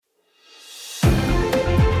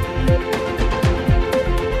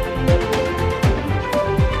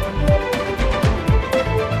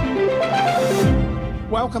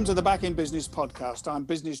Welcome to the Back in Business podcast. I'm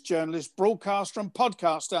business journalist, broadcaster and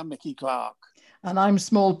podcaster Mickey Clark. And I'm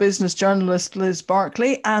small business journalist Liz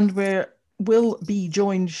Barkley, and we'll be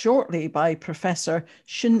joined shortly by Professor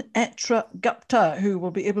Sunetra Gupta, who will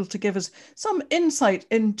be able to give us some insight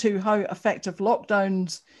into how effective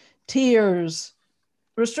lockdowns, tiers,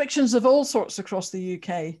 restrictions of all sorts across the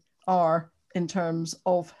UK are in terms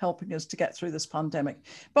of helping us to get through this pandemic.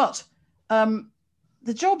 But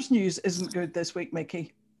the jobs news isn't good this week,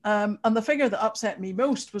 Mickey. And the figure that upset me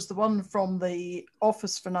most was the one from the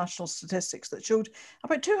Office for National Statistics that showed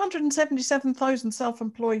about 277,000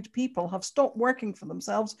 self-employed people have stopped working for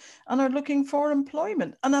themselves and are looking for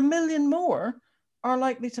employment, and 1 million more are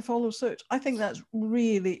likely to follow suit. I think that's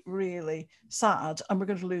really, really sad, and we're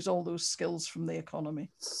going to lose all those skills from the economy.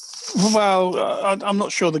 Well, I'm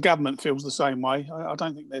not sure the government feels the same way. I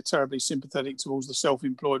don't think they're terribly sympathetic towards the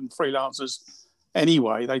self-employed and freelancers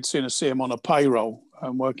anyway. They'd sooner see them on a payroll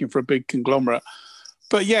and working for a big conglomerate.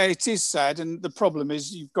 But yeah, it is sad. And the problem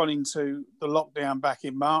is you've gone into the lockdown back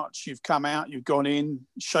in March, you've come out, you've gone in,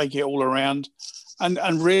 shake it all around. And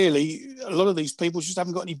really, a lot of these people just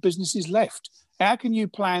haven't got any businesses left. How can you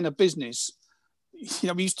plan a business? You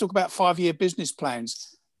know, we used to talk about 5-year business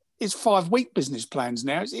plans. It's 5-week business plans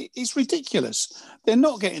now. It's ridiculous. They're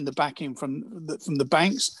not getting the backing from the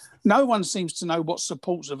banks. No one seems to know what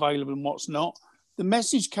support's available and what's not. The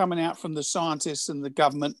message coming out from the scientists and the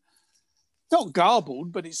government, not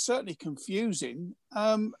garbled, but it's certainly confusing.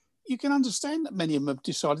 You can understand that many of them have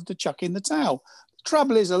decided to chuck in the towel. The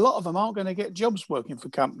trouble is, a lot of them aren't going to get jobs working for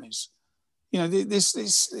companies. You know, it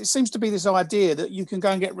seems to be this idea that you can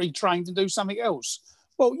go and get retrained and do something else.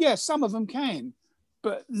 Well, yeah, some of them can,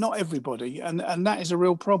 but not everybody. And that is a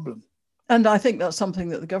real problem. And I think that's something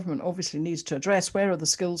that the government obviously needs to address. Where are the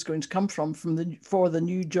skills going to come from for the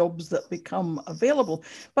new jobs that become available?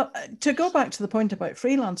 But to go back to the point about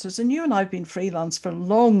freelancers, and you and I have been freelance for a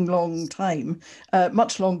long, long time,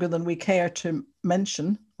 much longer than we care to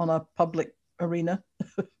mention on a public arena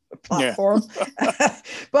platform. Yeah.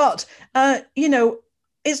 But, you know,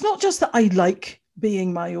 it's not just that I like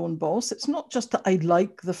being my own boss. It's not just that I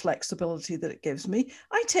like the flexibility that it gives me.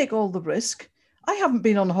 I take all the risk. I haven't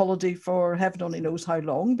been on holiday for heaven only knows how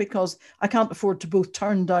long because I can't afford to both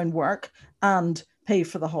turn down work and pay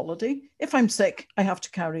for the holiday. If I'm sick, I have to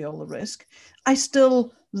carry all the risk. I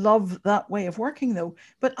still love that way of working though,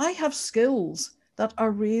 but I have skills that are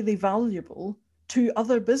really valuable to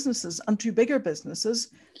other businesses and to bigger businesses.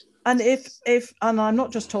 And if and I'm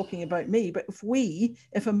not just talking about me, but if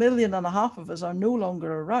 1.5 million of us are no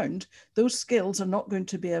longer around, those skills are not going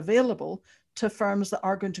to be available to firms that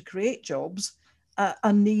are going to create jobs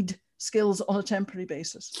and need skills on a temporary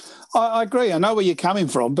basis. I agree. I know where you're coming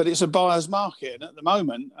from, but it's a buyer's market. And at the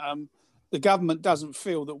moment, the government doesn't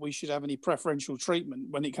feel that we should have any preferential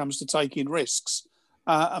treatment when it comes to taking risks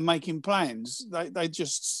and making plans. They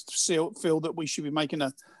just feel that we should be making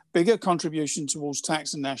a bigger contribution towards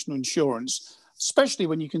tax and national insurance, especially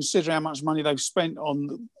when you consider how much money they've spent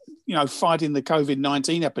on, you know, fighting the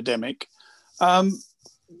COVID-19 epidemic.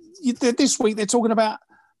 This week, they're talking about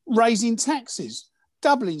raising taxes,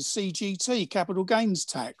 doubling CGT, capital gains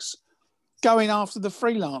tax, going after the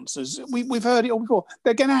freelancers. We've heard it all before.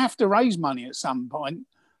 They're going to have to raise money at some point.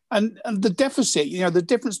 And the deficit, you know, the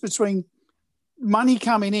difference between money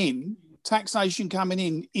coming in, taxation coming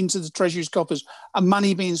in into the Treasury's coffers and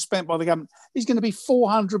money being spent by the government is going to be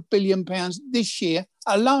 £400 billion this year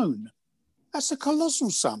alone. That's a colossal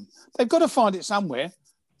sum. They've got to find it somewhere.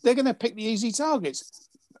 They're going to pick the easy targets.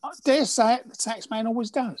 I dare say it, the taxman always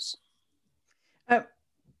does.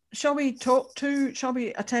 Shall we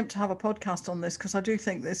attempt to have a podcast on this? Because I do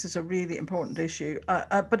think this is a really important issue.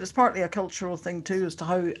 But it's partly a cultural thing too, as to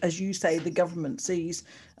how, as you say, the government sees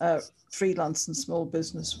freelance and small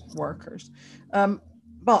business workers.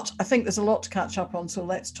 But I think there's a lot to catch up on. So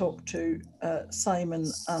let's talk to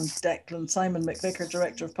Simon and Declan. Simon McVicker,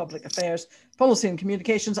 Director of Public Affairs, Policy and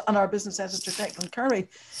Communications, and our business editor, Declan Curry.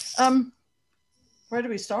 Where do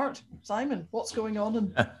we start? Simon, what's going on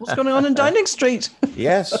in Downing Street?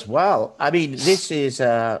 Yes, well, I mean, this is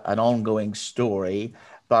an ongoing story,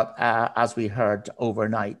 but as we heard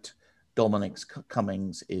overnight, Dominic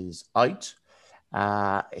Cummings is out.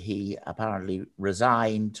 He apparently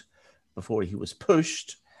resigned before he was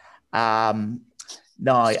pushed.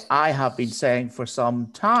 Now, I have been saying for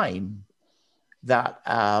some time that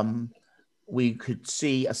we could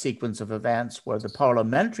see a sequence of events where the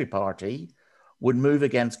Parliamentary Party would move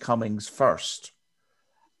against Cummings first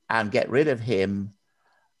and get rid of him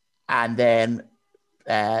and then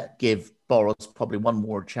give Boris probably one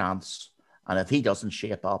more chance. And if he doesn't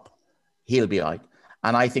shape up, he'll be out.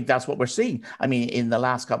 And I think that's what we're seeing. I mean, in the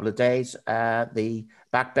last couple of days, the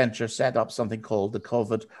backbenchers set up something called the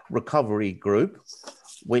COVID Recovery Group,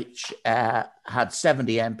 which had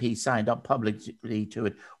 70 MPs signed up publicly to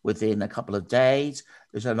it within a couple of days.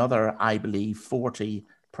 There's another, I believe, 40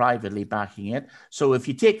 privately backing it. So if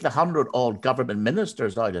you take the 100-odd government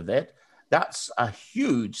ministers out of it, that's a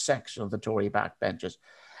huge section of the Tory backbenchers.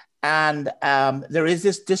 And there is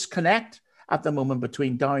this disconnect at the moment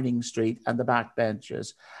between Downing Street and the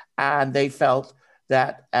backbenchers. And they felt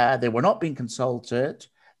that they were not being consulted.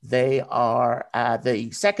 They are,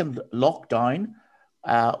 the second lockdown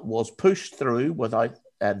was pushed through without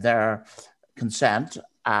their consent,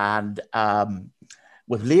 and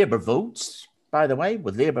with Labour votes, by the way,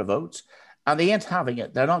 with Labour votes, and they ain't having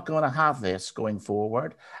it. They're not going to have this going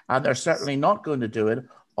forward, and they're certainly not going to do it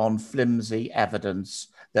on flimsy evidence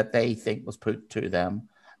that they think was put to them.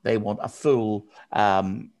 They want a full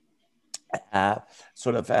a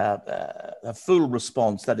full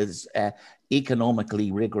response that is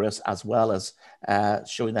economically rigorous, as well as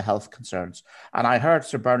showing the health concerns. And I heard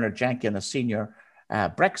Sir Bernard Jenkin, a senior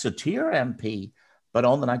Brexiteer MP, but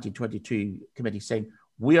on the 1922 committee, saying,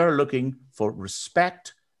 we are looking for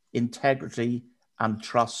respect, integrity and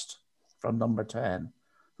trust from Number 10.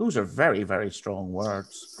 Those are very, very strong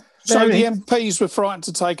words. So the MPs were frightened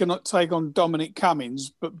to take on Dominic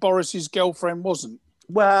Cummings, but Boris's girlfriend wasn't.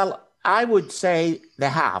 Well, I would say they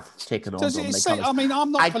have taken on Dominic Cummings. I mean,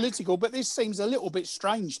 I'm not political, but this seems a little bit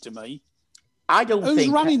strange to me. I don't think... Who's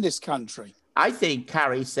running this country? I think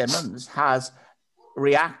Carrie Symonds has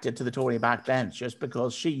reacted to the Tory backbenchers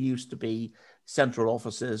because she used to be Central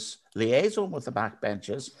Office's liaison with the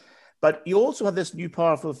backbenchers. But you also have this new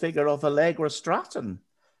powerful figure of Allegra Stratton,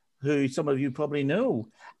 who some of you probably know.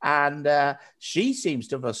 And she seems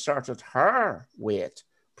to have asserted her weight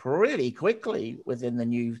pretty quickly within the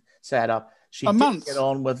new setup. She did get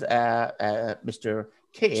on with Mr.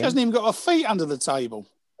 Kane. She hasn't even got her feet under the table.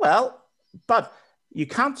 Well, but you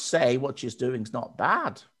can't say what she's doing is not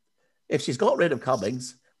bad. If she's got rid of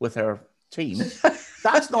Cummings with her team,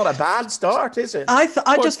 that's not a bad start, is it?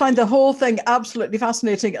 I just find the whole thing absolutely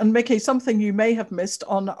fascinating. And Mickey, something you may have missed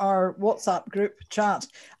on our WhatsApp group chat,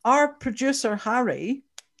 our producer, Harry,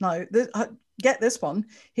 now get this one,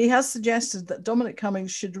 he has suggested that Dominic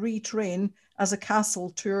Cummings should retrain as a castle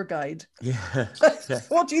tour guide. Yeah.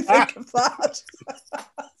 What do you think of that?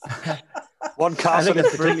 One castle in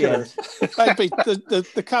particular.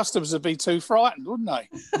 The customers would be too frightened, wouldn't they?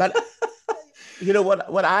 But you know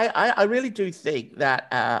what I really do think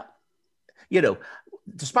that,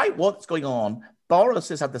 despite what's going on,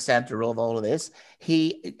 Boris is at the centre of all of this.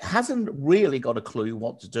 He hasn't really got a clue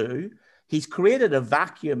what to do. He's created a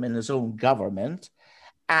vacuum in his own government.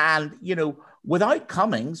 And, without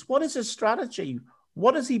Cummings, what is his strategy?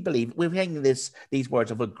 What does he believe? We're hearing these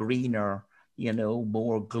words of a greener,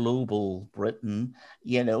 more global Britain,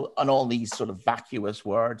 and all these sort of vacuous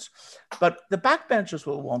words. But the backbenchers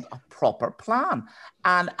will want a proper plan.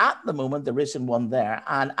 And at the moment, there isn't one there.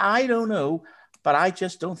 And I don't know, but I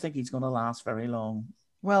just don't think he's going to last very long.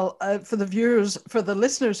 Well, for the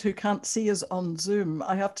listeners who can't see us on Zoom,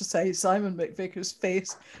 I have to say Simon McVicker's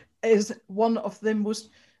face is one of the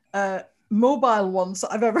most mobile ones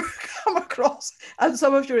that I've ever come across. And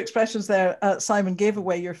some of your expressions there, Simon, gave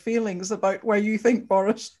away your feelings about where you think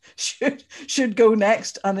Boris should go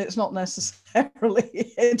next, and it's not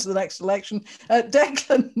necessarily into the next election.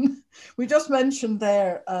 Declan, we just mentioned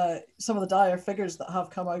there some of the dire figures that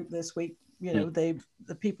have come out this week.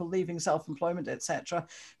 The people leaving self-employment, etc.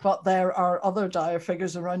 But there are other dire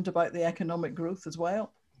figures around about the economic growth as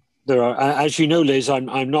well. There are, as you know, Liz,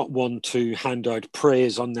 I'm not one to hand out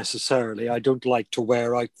praise unnecessarily. I don't like to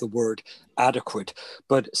wear out the word adequate,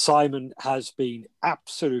 but Simon has been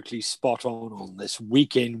absolutely spot on this,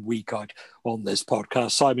 week in, week out on this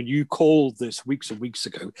podcast. Simon, you called this weeks and weeks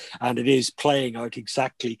ago, and it is playing out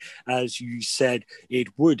exactly as you said it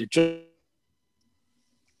would.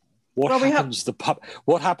 What happens the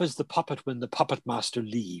puppet when the puppet master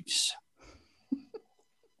leaves?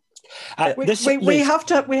 We have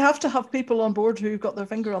to have people on board who've got their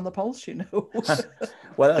finger on the pulse,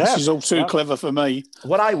 Well, this is all too clever for me.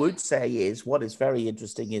 What I would say is, what is very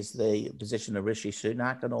interesting is the position of Rishi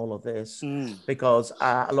Sunak and all of this, because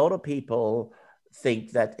a lot of people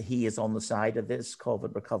think that he is on the side of this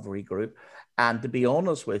COVID recovery group, and to be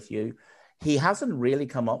honest with you, he hasn't really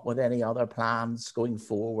come up with any other plans going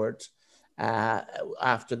forward.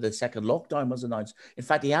 after the second lockdown was announced. In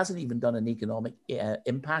fact, he hasn't even done an economic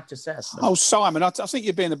impact assessment. Oh, Simon, I think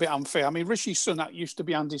you're being a bit unfair. I mean, Rishi Sunak used to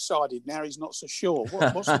be undecided. Now he's not so sure.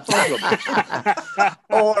 What's the problem?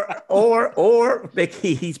 or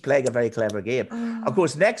Mickey, he's playing a very clever game. Of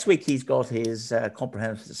course, next week he's got his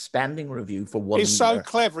comprehensive spending review for 1 year. He's so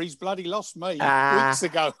clever. He's bloody lost me weeks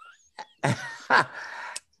ago.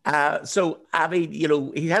 So, I mean, you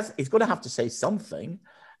know, he's going to have to say something.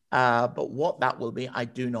 But what that will be, I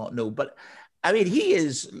do not know. But I mean, he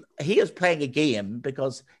is playing a game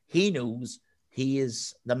because he knows he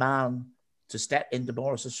is the man to step into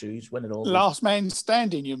Boris's shoes when it all last man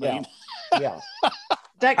standing. You mean? Yeah.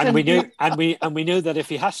 And we know that if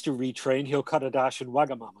he has to retrain, he'll cut a dash in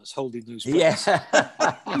Wagamamas holding those plays. Yeah.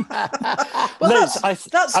 Well, Liz,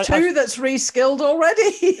 that's two that's reskilled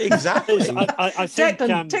already. Exactly. I think,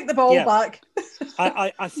 Declan, take the ball back.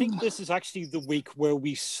 I think this is actually the week where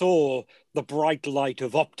we saw the bright light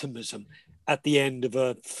of optimism at the end of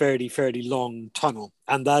a fairly long tunnel.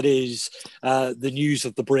 And that is the news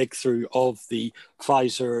of the breakthrough of the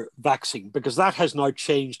Pfizer vaccine, because that has now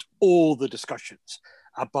changed all the discussions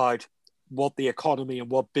about what the economy and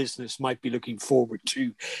what business might be looking forward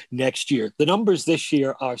to next year. The numbers this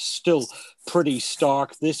year are still pretty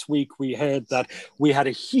stark. This week we heard that we had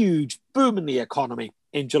a huge boom in the economy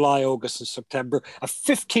in July, August and September, a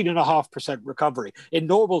 15.5% recovery. In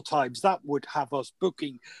normal times, that would have us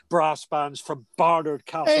booking brass bands from Barnard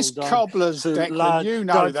Castle it's down cobblers, to Declan, you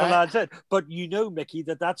know that. But you know, Mickey,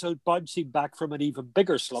 that's bouncing back from an even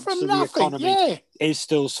bigger slump. From so nothing, the economy is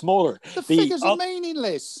still smaller. The figures are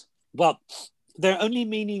meaningless. Well, they're only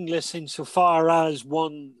meaningless insofar as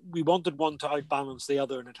we wanted one to outbalance the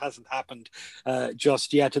other, and it hasn't happened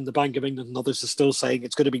just yet. And the Bank of England and others are still saying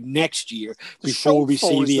it's going to be next year before we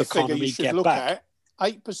see the economy get back.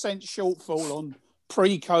 8% shortfall on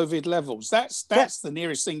pre-COVID levels. That's the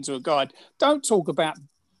nearest thing to a guide. Don't talk about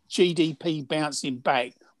GDP bouncing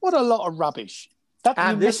back. What a lot of rubbish.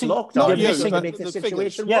 This lockdown is going to make the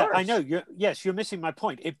situation worse. I know. You're missing my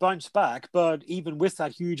point. It bounced back, but even with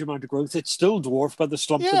that huge amount of growth, it's still dwarfed by the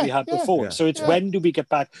slump that we had before. So it's when do we get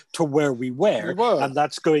back to where we were? And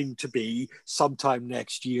that's going to be sometime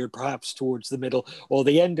next year, perhaps towards the middle or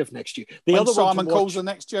the end of next year. When Simon calls the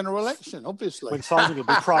next general election, obviously. When Simon will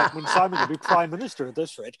be prime minister at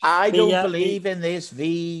this rate. I don't believe in this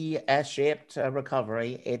V-shaped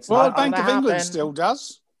recovery. It's the not Bank of England still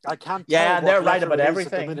does. I can't. Yeah, they're right about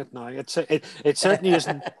everything. At the minute now, it certainly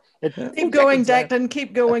isn't. Keep going, Declan.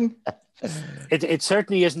 Keep going. It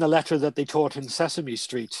certainly isn't a letter that they taught in Sesame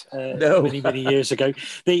Street many years ago.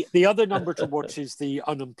 The other number to watch is the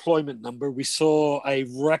unemployment number. We saw a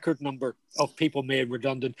record number of people made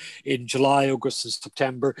redundant in July, August, and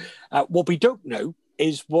September. What we don't know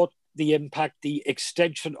is what the impact the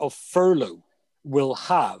extension of furlough will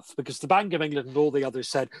have, because the Bank of England and all the others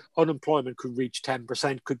said unemployment could reach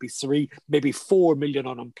 10%, could be 3, maybe 4 million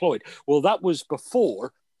unemployed. Well, that was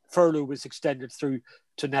before furlough was extended through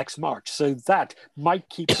to next March. So that might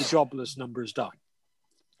keep the jobless numbers down.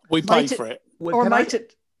 We pay for it. Or might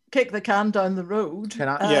it kick the can down the road?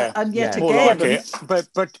 And yet again.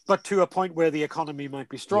 But to a point where the economy might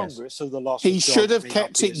be stronger. Yes. So the loss He should have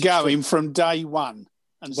kept it going from day one.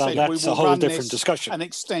 And said, that's a whole different discussion. And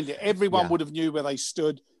extend it. Everyone would have knew where they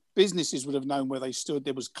stood. Businesses would have known where they stood.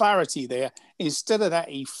 There was clarity there. Instead of that,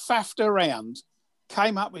 he faffed around,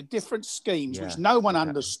 came up with different schemes, which no one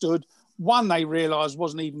understood. One they realised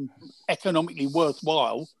wasn't even economically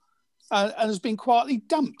worthwhile, and has been quietly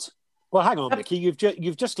dumped. Well, hang on, Mickey.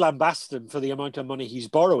 You've just lambasted him for the amount of money he's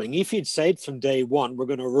borrowing. If you'd said from day one, we're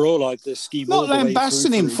going to roll out this scheme, not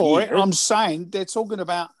lambasting him for it. I'm saying they're talking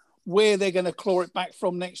about where they're going to claw it back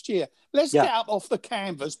from next year. Let's get up off the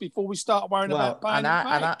canvas before we start worrying about paying it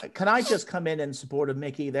back. Can I just come in support of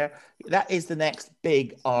Mickey there? That is the next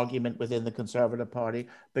big argument within the Conservative Party,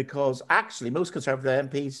 because actually most Conservative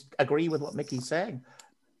MPs agree with what Mickey's saying.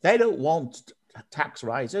 They don't want tax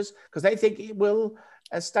rises because they think it will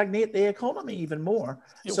stagnate the economy even more.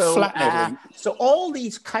 So all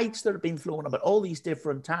these kites that have been flown about, all these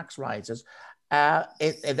different tax rises,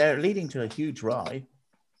 they're leading to a huge row.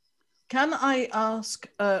 Can I ask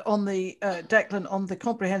on the Declan, on the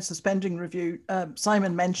comprehensive spending review?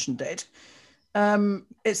 Simon mentioned it.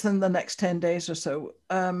 It's in the next 10 days or so,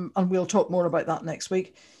 and we'll talk more about that next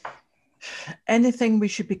week. Anything we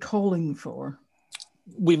should be calling for?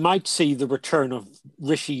 We might see the return of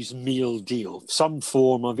Rishi's meal deal, some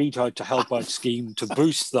form of eat out to help out scheme to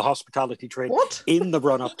boost the hospitality trade in the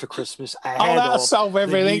run up to Christmas ahead of solve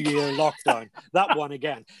everything. the New Year lockdown. That one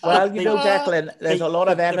again. Well, Declan, there's a lot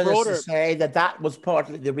of evidence to say that was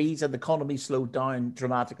partly the reason the economy slowed down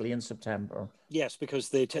dramatically in September. Yes, because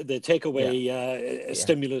the takeaway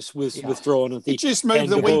stimulus was withdrawn at the it just moved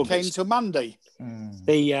the weekend to Monday.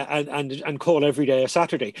 And call every day a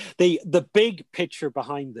Saturday. The big picture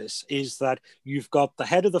behind this is that you've got the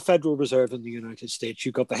head of the Federal Reserve in the United States,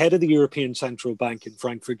 you've got the head of the European Central Bank in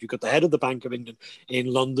Frankfurt, you've got the head of the Bank of England in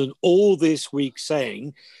London, all this week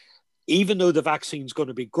saying, even though the vaccine's going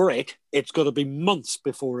to be great, it's going to be months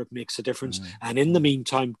before it makes a difference. And in the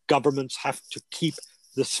meantime, governments have to keep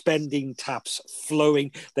the spending taps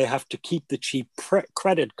flowing. They have to keep the cheap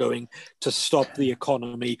credit going to stop the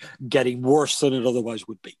economy getting worse than it otherwise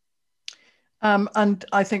would be. And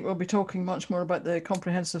I think we'll be talking much more about the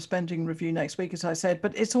comprehensive spending review next week, as I said,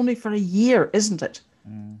 but it's only for a year, isn't it?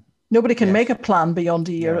 Nobody can make a plan beyond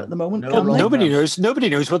a year at the moment. Nobody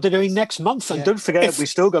knows what they're doing next month. And don't forget, we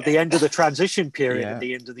still got the end of the transition period at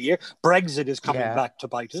the end of the year. Brexit is coming back to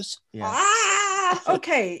bite us.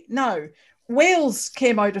 Okay, now, Wales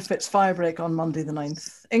came out of its firebreak on Monday the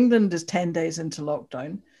 9th. England is 10 days into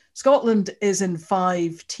lockdown. Scotland is in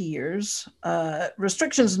 5 tiers.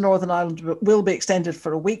 Restrictions in Northern Ireland will be extended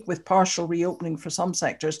for a week with partial reopening for some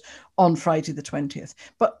sectors on Friday the 20th.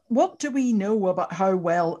 But what do we know about how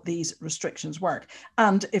well these restrictions work?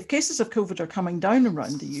 And if cases of COVID are coming down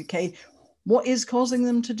around the UK, what is causing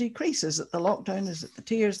them to decrease? Is it the lockdown? Is it the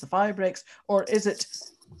tiers, the firebreaks? Or is it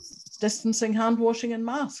distancing, hand washing and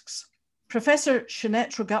masks? Professor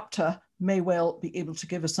Sunetra Gupta may well be able to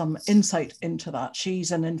give us some insight into that.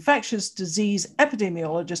 She's an infectious disease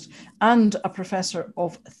epidemiologist and a professor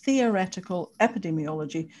of theoretical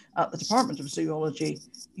epidemiology at the Department of Zoology,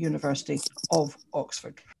 University of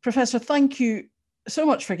Oxford. Professor, thank you so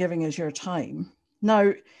much for giving us your time.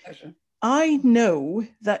 Now, pleasure. I know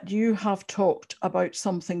that you have talked about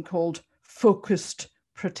something called focused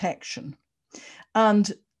protection.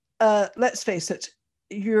 And let's face it,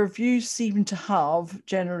 your views seem to have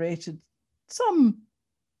generated some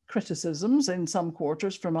criticisms in some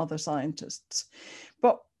quarters from other scientists.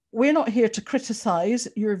 But we're not here to criticize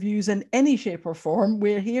your views in any shape or form.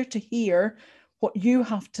 We're here to hear what you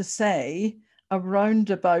have to say around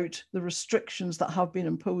about the restrictions that have been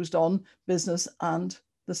imposed on business and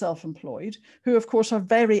the self-employed, who of course are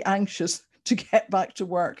very anxious to get back to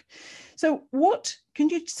work. So can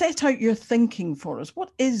you set out your thinking for us?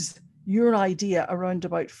 What is your idea around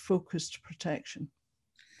about focused protection?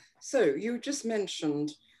 So you just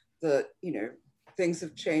mentioned that, things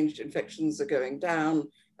have changed, infections are going down,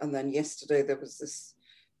 and then yesterday there was this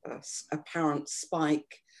apparent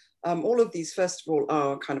spike. All of these, first of all,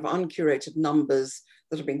 are kind of uncurated numbers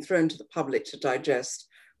that have been thrown to the public to digest,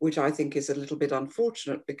 which I think is a little bit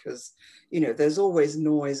unfortunate because, there's always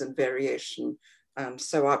noise and variation. And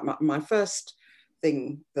so my first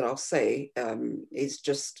thing that I'll say is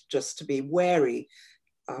just to be wary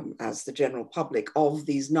as the general public of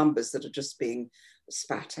these numbers that are just being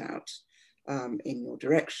spat out in your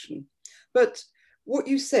direction. But what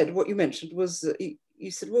you mentioned was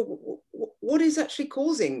you said, well, what is actually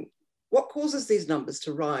what causes these numbers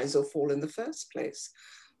to rise or fall in the first place?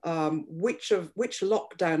 Which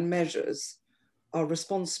lockdown measures are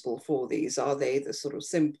responsible for these? Are they the sort of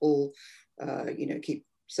simple, keep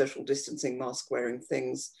social distancing, mask wearing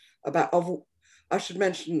things? I should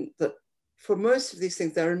mention that for most of these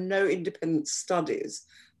things, there are no independent studies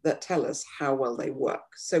that tell us how well they work.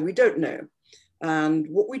 So we don't know. And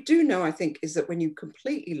what we do know, I think, is that when you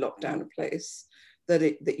completely lock down a place,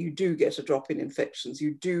 that you do get a drop in infections,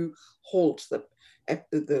 you do halt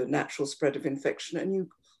the natural spread of infection, and you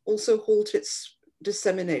also halt its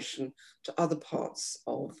dissemination to other parts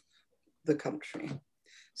of the country.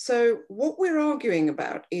 So what we're arguing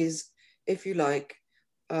about is, if you like,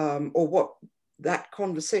 or what that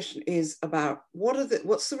conversation is about,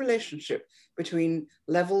 what's the relationship between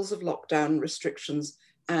levels of lockdown restrictions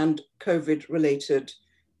and COVID-related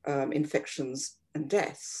infections and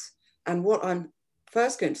deaths. And what I'm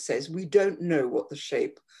first going to say is we don't know what the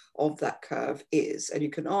shape of that curve is. And you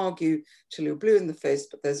can argue till you're blue in the face,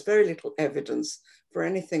 but there's very little evidence for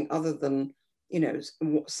anything other than,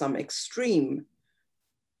 some extreme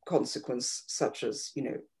consequence, such as,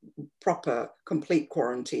 proper complete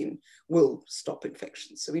quarantine will stop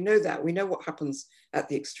infections. So we know that. We know what happens at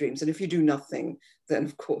the extremes. And if you do nothing, then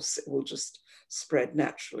of course it will just spread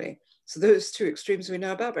naturally. So those two extremes we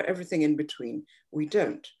know about, but everything in between we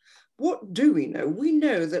don't. What do we know? We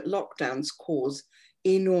know that lockdowns cause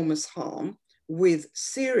enormous harm with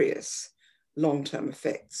serious long-term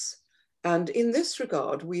effects. And in this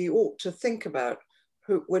regard, we ought to think about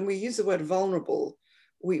when we use the word vulnerable,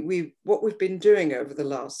 what we've been doing over the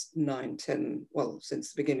last 9, 10, well,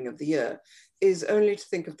 since the beginning of the year, is only to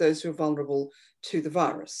think of those who are vulnerable to the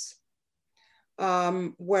virus.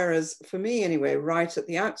 Whereas for me anyway, right at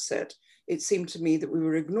the outset, it seemed to me that we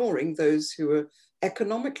were ignoring those who were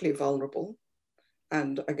economically vulnerable.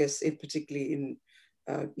 And I guess particularly in,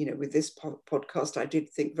 with this podcast, I did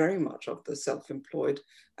think very much of the self-employed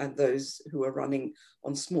and those who are running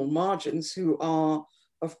on small margins, who are,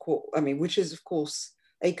 of course, which is of course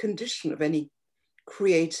a condition of any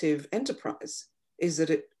creative enterprise, is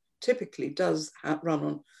that it typically does run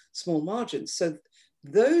on small margins. So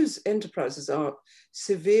those enterprises are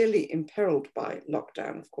severely imperiled by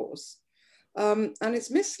lockdown, of course. And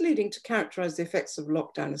it's misleading to characterize the effects of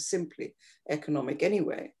lockdown as simply economic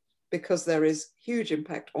anyway, because there is huge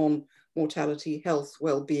impact on mortality, health,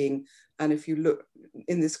 well-being. And if you look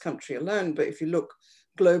in this country alone, but if you look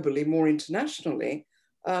globally, more internationally,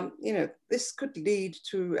 this could lead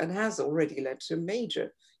to, and has already led to, a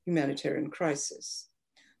major humanitarian crisis.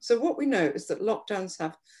 So what we know is that lockdowns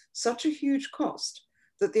have such a huge cost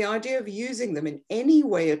that the idea of using them in any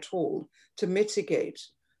way at all to mitigate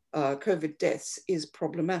COVID deaths is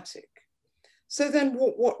problematic. So then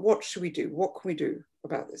what should we do? What can we do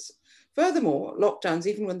about this? Furthermore, lockdowns,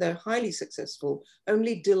 even when they're highly successful,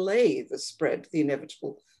 only delay the spread, the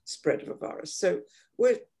inevitable spread of a virus. So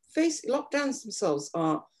lockdowns themselves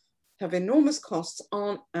have enormous costs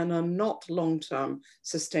and are not long-term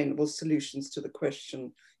sustainable solutions to the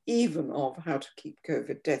question even of how to keep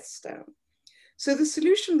COVID deaths down. So the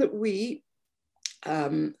solution that we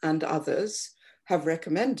and others have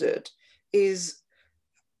recommended is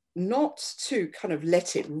not to kind of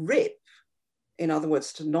let it rip. In other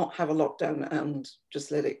words, to not have a lockdown and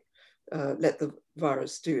just let the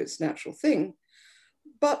virus do its natural thing,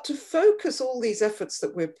 but to focus all these efforts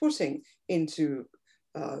that we're putting into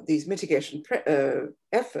these mitigation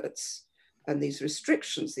efforts and these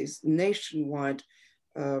restrictions, these nationwide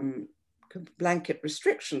blanket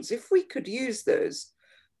restrictions, if we could use those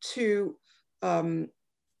to,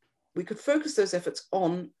 we could focus those efforts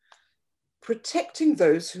on protecting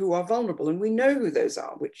those who are vulnerable. And we know who those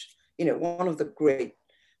are, which, one of the great,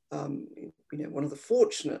 one of the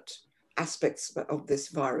fortunate aspects of this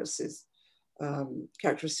virus is,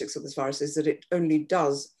 characteristics of this virus is that it only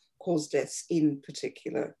does cause deaths in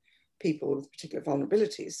particular people with particular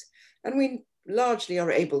vulnerabilities. And we largely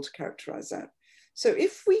are able to characterize that. So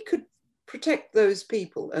if we could protect those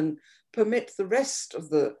people and permit the rest of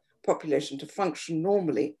the population to function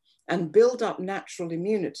normally and build up natural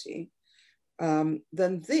immunity,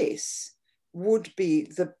 then this would be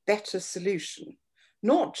the better solution.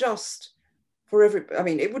 Not just for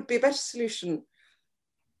it would be a better solution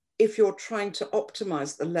if you're trying to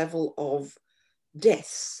optimize the level of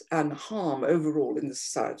deaths and harm overall in the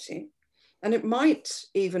society. And it might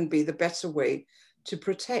even be the better way to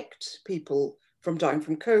protect people from dying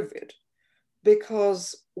from COVID.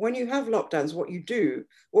 Because when you have lockdowns, what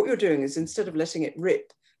you're doing is, instead of letting it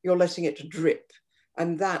rip, you're letting it drip.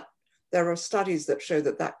 And that there are studies that show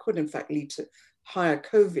that that could in fact lead to higher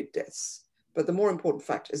COVID deaths. But the more important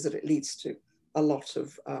fact is that it leads to a lot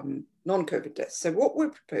of non-COVID deaths. So what we're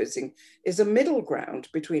proposing is a middle ground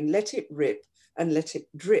between let it rip and let it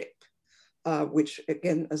drip, which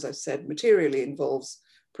again, as I said, materially involves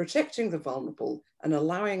protecting the vulnerable and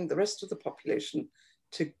allowing the rest of the population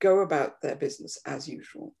to go about their business as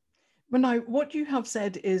usual. Well, now, what you have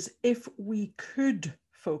said is, if we could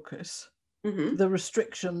focus the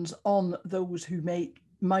restrictions on those who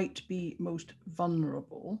might be most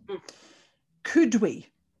vulnerable, could we?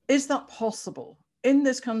 Is that possible? In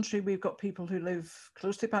this country, we've got people who live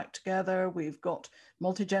closely packed together. We've got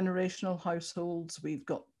multi-generational households. We've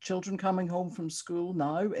got children coming home from school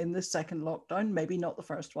now in this second lockdown, maybe not the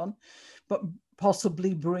first one, but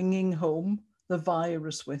possibly bringing home the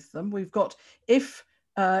virus with them. We've got, if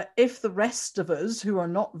the rest of us who are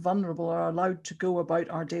not vulnerable are allowed to go about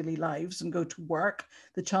our daily lives and go to work,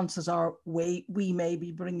 the chances are we may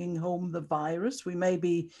be bringing home the virus. We may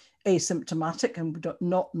be asymptomatic and we do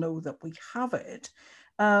not know that we have it.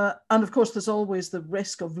 And of course, there's always the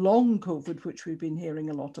risk of long COVID, which we've been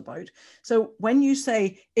hearing a lot about. So when you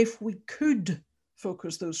say, if we could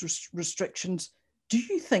focus those restrictions, do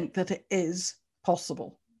you think that it is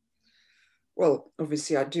possible? Well,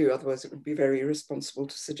 obviously I do, otherwise it would be very irresponsible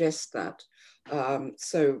to suggest that.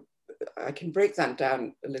 So I can break that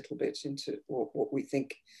down a little bit into what we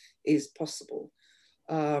think is possible.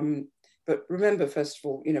 But remember, first of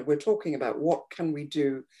all, we're talking about what can we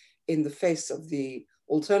do in the face of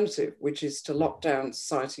alternative, which is to lock down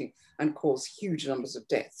society and cause huge numbers of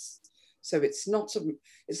deaths. So it's not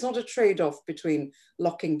a trade-off between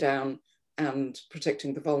locking down and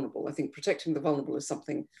protecting the vulnerable. I think protecting the vulnerable is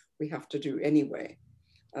something we have to do anyway.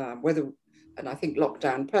 And I think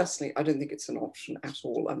lockdown, personally, I don't think it's an option at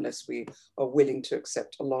all unless we are willing to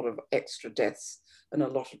accept a lot of extra deaths and a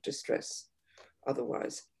lot of distress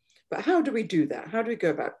otherwise. But how do we do that? How do we go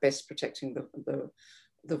about best protecting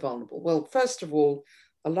the vulnerable? Well, first of all,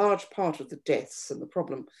 a large part of the deaths and the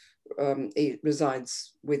problem it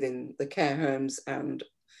resides within the care homes and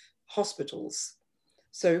hospitals.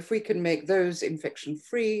 So if we can make those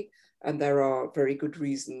infection-free, and there are very good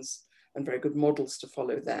reasons and very good models to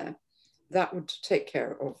follow there, that would take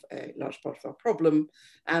care of a large part of our problem.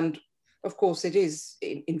 And of course, it is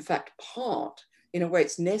in fact part, in a way,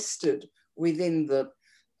 it's nested within the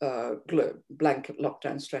blanket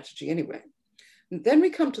lockdown strategy anyway. And then we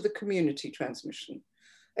come to the community transmission.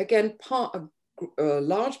 Again, a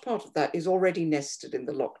large part of that is already nested in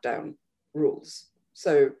the lockdown rules.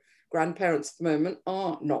 So grandparents at the moment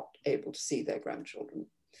are not able to see their grandchildren.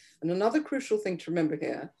 And another crucial thing to remember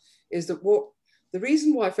here is that the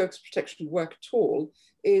reason why focus protection work at all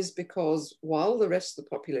is because while the rest of the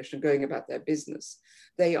population are going about their business,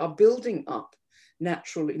 they are building up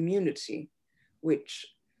natural immunity, which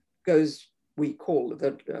we call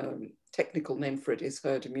the technical name for it is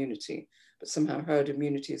herd immunity, but somehow herd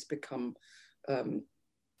immunity has become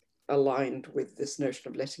aligned with this notion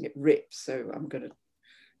of letting it rip. So I'm going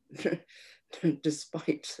to,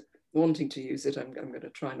 despite wanting to use it, I'm going to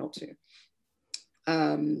try not to.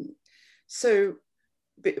 So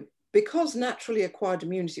because naturally acquired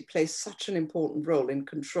immunity plays such an important role in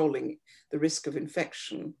controlling the risk of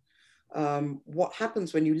infection, what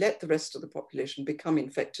happens when you let the rest of the population become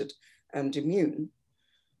infected and immune,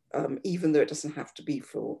 even though it doesn't have to be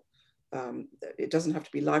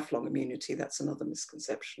lifelong immunity, that's another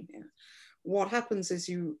misconception here. What happens is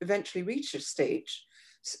you eventually reach a stage,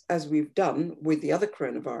 as we've done with the other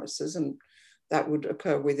coronaviruses, and that would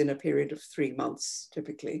occur within a period of 3 months,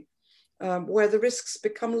 typically, where the risks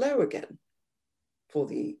become low again for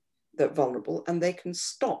the vulnerable, and they can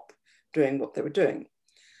stop doing what they were doing.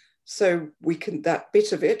 So that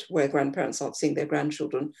bit of it where grandparents aren't seeing their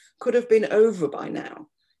grandchildren could have been over by now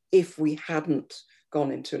if we hadn't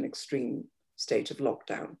gone into an extreme state of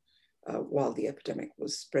lockdown while the epidemic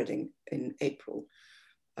was spreading in April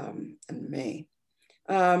and May.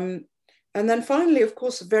 And then finally, of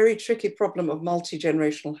course, a very tricky problem of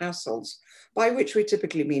multi-generational households, by which we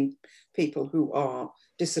typically mean people who are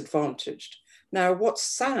disadvantaged. Now, what's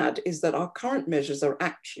sad is that our current measures are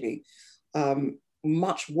actually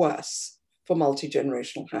much worse for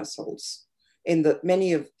multi-generational households, in that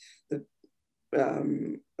many of the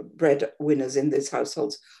breadwinners in these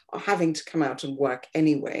households are having to come out and work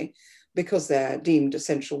anyway because they're deemed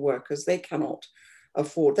essential workers. They cannot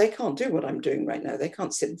afford, they can't do what I'm doing right now. They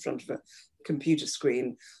can't sit in front of a computer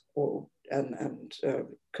screen and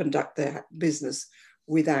conduct their business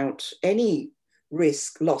without any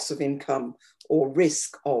loss of income or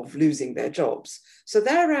risk of losing their jobs. So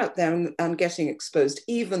they're out there and getting exposed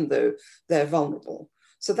even though they're vulnerable.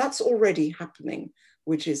 So that's already happening,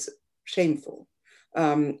 which is shameful.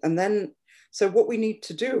 So what we need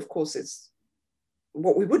to do, of course, is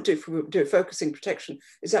what we would do if we do focusing protection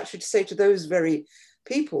is actually to say to those very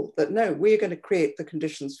people that, no, we're going to create the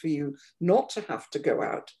conditions for you not to have to go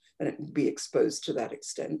out and be exposed to that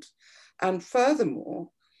extent. And furthermore,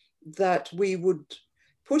 that we would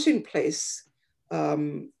put in place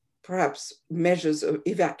perhaps measures of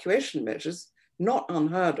evacuation measures, not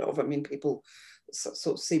unheard of. I mean, people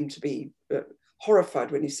sort of seem to be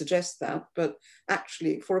horrified when you suggest that, but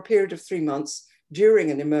actually for a period of 3 months during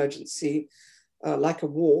an emergency, like a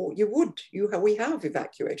war, we have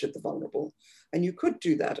evacuated the vulnerable, and you could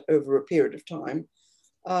do that over a period of time.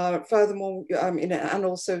 Furthermore, and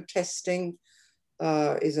also testing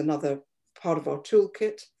is another part of our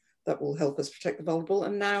toolkit that will help us protect the vulnerable.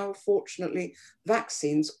 And now, fortunately,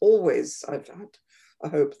 vaccines I've had a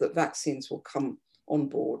hope that vaccines will come on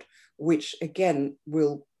board, which again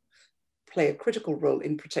will play a critical role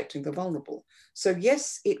in protecting the vulnerable. So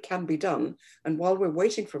yes, it can be done. And while we're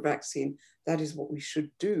waiting for a vaccine, that is what we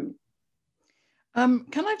should do. Can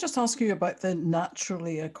I just ask you about the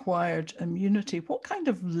naturally acquired immunity? What kind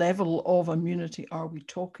of level of immunity are we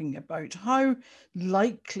talking about? How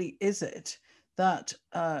likely is it that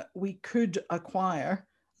we could acquire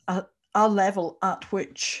a level at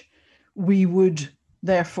which we would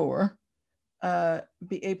therefore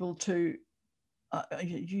be able to,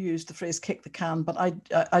 you used the phrase kick the can, but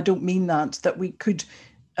I don't mean that we could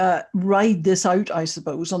ride this out, I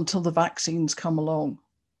suppose, until the vaccines come along?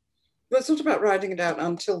 But it's not about riding it out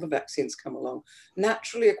until the vaccines come along.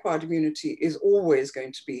 Naturally acquired immunity is always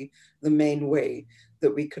going to be the main way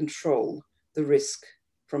that we control the risk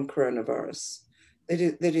from coronavirus.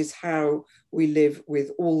 That is how we live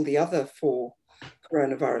with all the other 4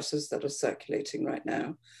 coronaviruses that are circulating right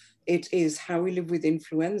now. It is how we live with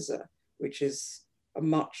influenza, which is a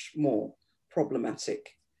much more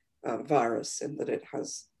problematic virus in that it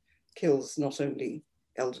kills not only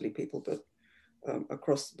elderly people, but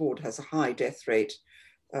across the board has a high death rate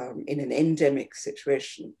in an endemic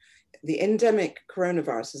situation. The endemic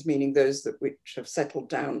coronaviruses, meaning those which have settled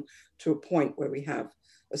down to a point where we have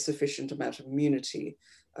a sufficient amount of immunity,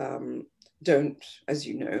 don't, as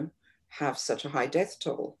you know, have such a high death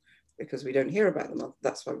toll because we don't hear about them.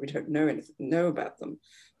 That's why we don't know about them.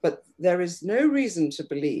 But there is no reason to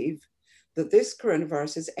believe that this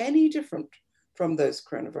coronavirus is any different from those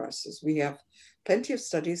coronaviruses. We have plenty of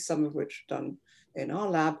studies, some of which are done in our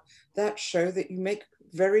lab, that show that you make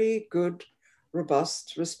very good,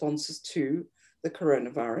 robust responses to the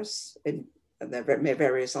coronavirus. And there are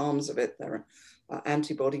various arms of it. There are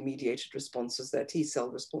antibody-mediated responses, there are T-cell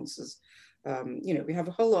responses. We have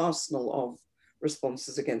a whole arsenal of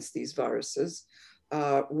responses against these viruses.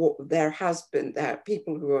 There are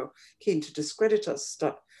people who are keen to discredit us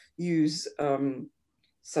use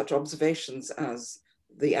such observations as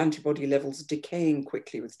the antibody levels decaying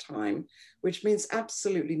quickly with time, which means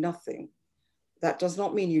absolutely nothing. That does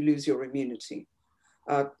not mean you lose your immunity.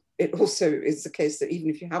 It also is the case that even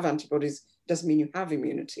if you have antibodies, it doesn't mean you have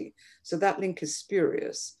immunity. So that link is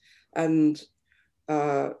spurious. And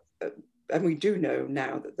we do know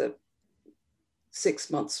now that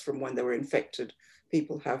 6 months from when they were infected,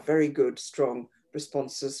 people have very good, strong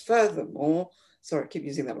responses. Furthermore, sorry, I keep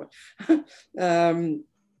using that one.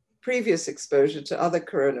 Previous exposure to other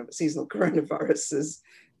seasonal coronaviruses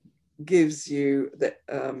gives you the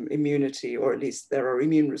immunity, or at least there are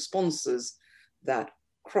immune responses that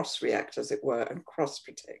cross-react, as it were, and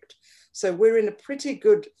cross-protect. So we're in a pretty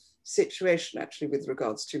good situation, actually, with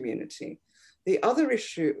regards to immunity. The other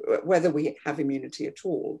issue, whether we have immunity at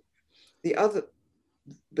all,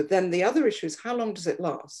 but then the other issue is how long does it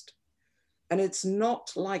last? And it's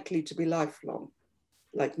not likely to be lifelong,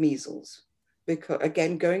 like measles. Because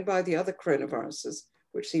again, going by the other coronaviruses,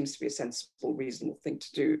 which seems to be a sensible, reasonable thing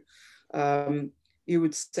to do, you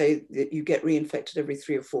would say that you get reinfected every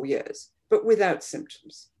 3 or 4 years, but without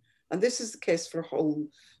symptoms. And this is the case for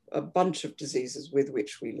a bunch of diseases with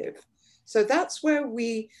which we live. So that's where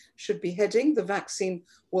we should be heading. The vaccine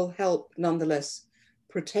will help nonetheless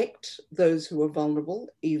protect those who are vulnerable,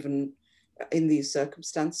 even in these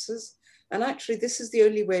circumstances. And actually, this is the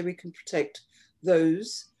only way we can protect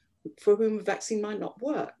those for whom a vaccine might not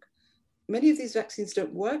work. Many of these vaccines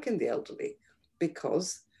don't work in the elderly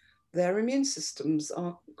because their immune systems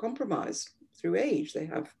are compromised through age. They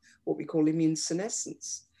have what we call immune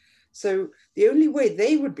senescence. So the only way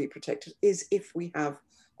they would be protected is if we have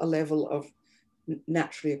a level of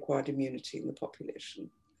naturally acquired immunity in the population.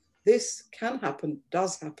 This can happen,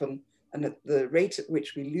 does happen, and at the rate at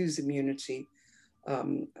which we lose immunity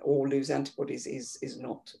or lose antibodies is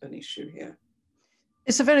not an issue here.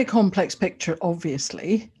 It's a very complex picture,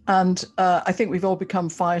 obviously, and I think we've all become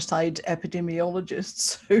fireside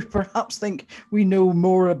epidemiologists who perhaps think we know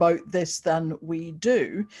more about this than we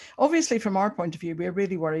do. Obviously, from our point of view, we're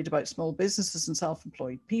really worried about small businesses and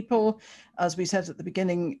self-employed people. As we said at the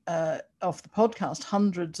beginning of the podcast,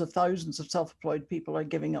 hundreds of thousands of self-employed people are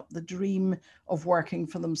giving up the dream of working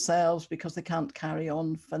for themselves because they can't carry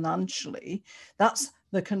on financially. That's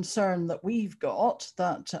the concern that we've got,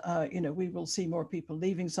 that we will see more people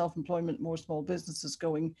leaving self-employment, more small businesses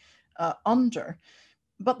going under.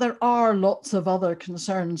 But there are lots of other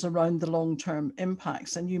concerns around the long-term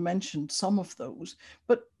impacts, and you mentioned some of those.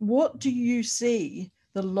 But what do you see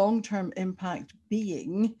the long-term impact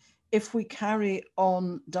being if we carry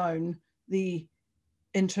on down the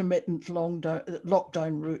intermittent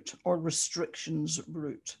lockdown route or restrictions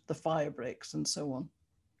route, the fire breaks and so on?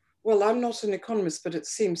 Well, I'm not an economist, but it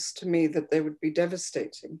seems to me that they would be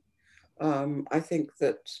devastating. I think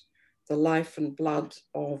that the life and blood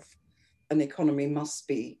of an economy must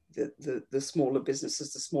be the smaller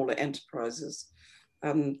businesses, the smaller enterprises.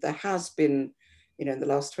 There has been, in the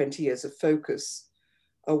last 20 years, a focus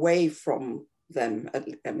away from them.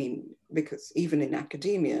 I mean, because even in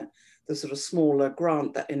academia, the sort of smaller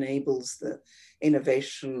grant that enables the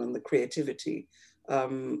innovation and the creativity,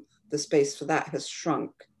 the space for that has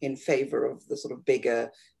shrunk in favor of the sort of bigger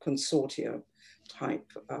consortia type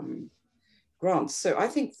grants. So I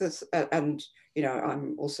think this, and you know,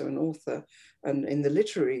 I'm also an author, and in the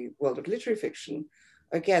literary world of literary fiction,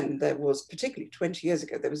 again, there was, particularly 20 years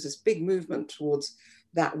ago, there was this big movement towards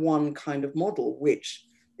that one kind of model which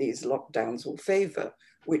these lockdowns will favor,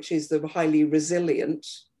 which is the highly resilient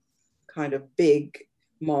kind of big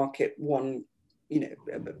market, one, you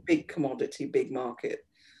know, big commodity, big market,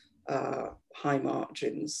 high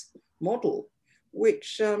margins model,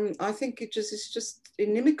 which I think is just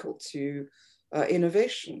inimical to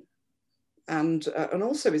innovation, and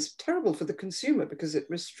also is terrible for the consumer because it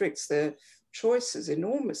restricts their choices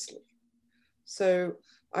enormously. So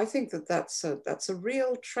I think that that's a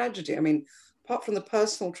real tragedy. I mean, apart from the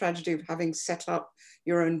personal tragedy of having set up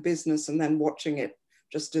your own business and then watching it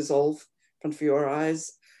just dissolve in front of your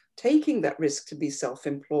eyes, taking that risk to be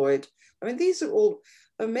self-employed. I mean, these are all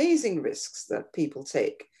amazing risks that people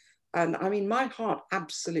take. And I mean, my heart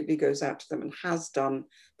absolutely goes out to them and has done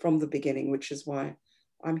from the beginning, which is why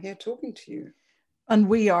I'm here talking to you. And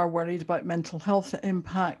we are worried about mental health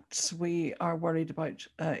impacts. We are worried about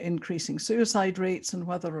increasing suicide rates and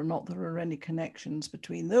whether or not there are any connections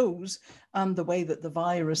between those and the way that the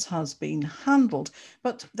virus has been handled.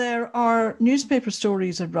 But there are newspaper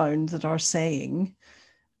stories around that are saying,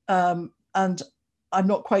 and I'm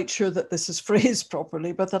not quite sure that this is phrased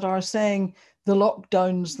properly, but that are saying the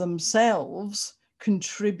lockdowns themselves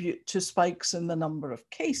contribute to spikes in the number of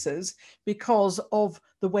cases because of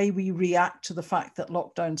the way we react to the fact that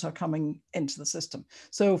lockdowns are coming into the system.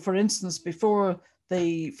 So for instance, before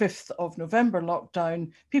the 5th of November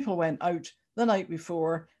lockdown, people went out the night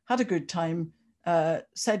before, had a good time,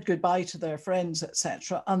 said goodbye to their friends,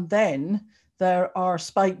 etc. And then there are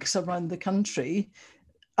spikes around the country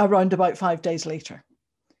around about 5 days later.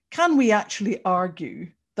 Can we actually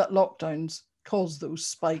argue that lockdowns cause those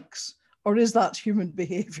spikes, or is that human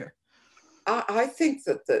behavior? I think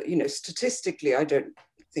that, you know, statistically, I don't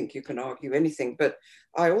think you can argue anything, but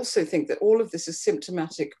I also think that all of this is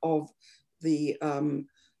symptomatic of the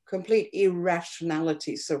complete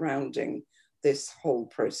irrationality surrounding this whole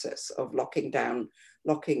process of locking down,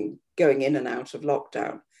 going in and out of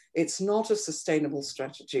lockdown. It's not a sustainable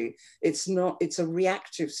strategy. It's a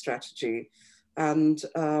reactive strategy. And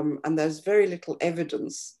there's very little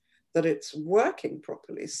evidence that it's working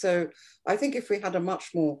properly. So I think if we had a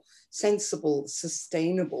much more sensible,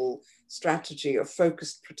 sustainable strategy of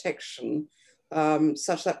focused protection,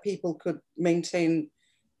 such that people could maintain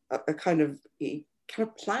a kind of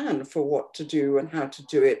plan for what to do and how to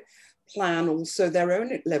do it, plan also their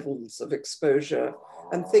own levels of exposure,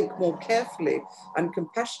 and think more carefully and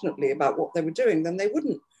compassionately about what they were doing, then they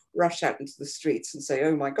wouldn't rush out into the streets and say,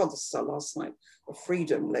 oh my God, this is our last night of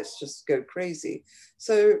freedom, let's just go crazy.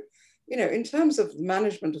 So, you know, in terms of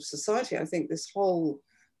management of society, I think this whole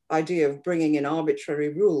idea of bringing in arbitrary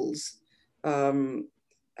rules and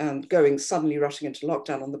suddenly rushing into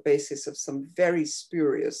lockdown on the basis of some very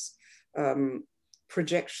spurious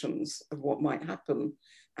projections of what might happen,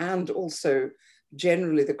 and also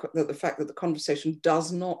generally the fact that the conversation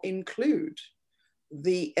does not include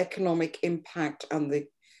the economic impact and the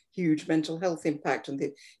huge mental health impact and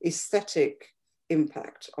the aesthetic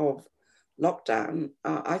impact of lockdown,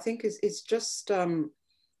 I think it's just,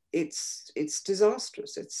 it's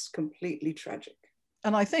disastrous. It's completely tragic.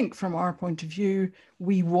 And I think from our point of view,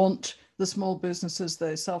 we want the small businesses,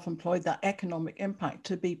 the self-employed, that economic impact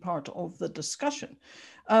to be part of the discussion.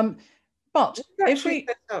 But if we...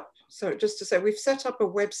 So just to say, we've set up a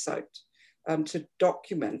website to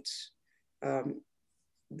document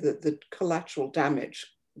the collateral damage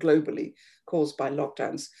globally caused by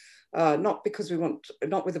lockdowns. Not because we want,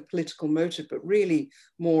 not with a political motive, but really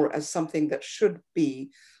more as something that should be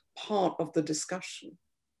part of the discussion.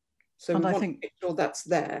 So we want to make sure that's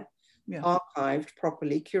there, archived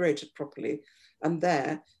properly, curated properly, and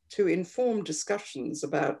there to inform discussions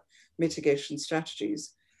about mitigation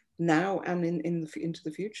strategies now and into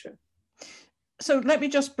the future. So let me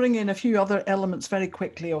just bring in a few other elements very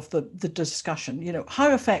quickly of the discussion. You know,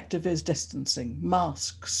 how effective is distancing,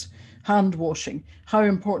 masks, hand washing? How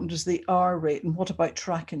important is the R rate? And what about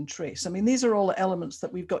track and trace? I mean, these are all elements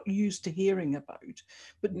that we've got used to hearing about.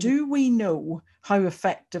 But do we know how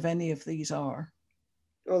effective any of these are?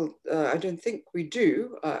 Well, I don't think we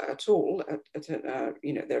do at all.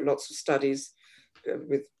 You know, there are lots of studies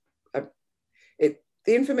with it.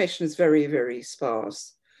 The information is very, very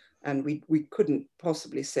sparse. And we couldn't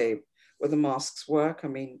possibly say whether masks work. I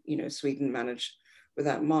mean, you know, Sweden managed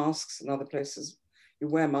without masks, and other places you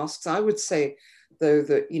wear masks. I would say, though,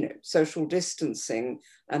 that, you know, social distancing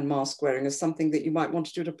and mask wearing is something that you might want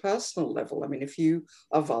to do at a personal level. I mean, if you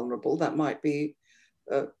are vulnerable, that might be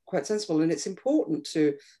quite sensible. And it's important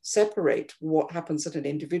to separate what happens at an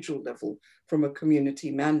individual level from a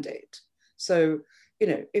community mandate. So, you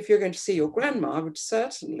know, if you're going to see your grandma, I would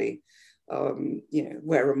certainly, you know,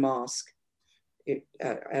 wear a mask.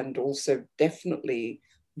 And also definitely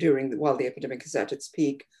while the epidemic is at its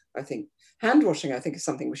peak, I think hand washing, I think, is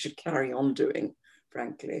something we should carry on doing,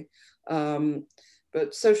 frankly.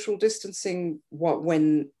 But social distancing,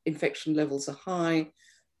 when infection levels are high,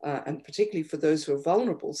 and particularly for those who are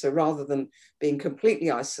vulnerable. So rather than being completely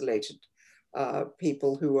isolated,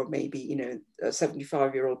 people who are maybe, you know, a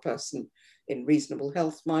 75-year-old person in reasonable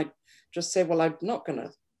health might just say, well, I'm not going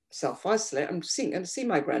to self-isolate. I'm going to see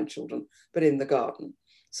my grandchildren, but in the garden.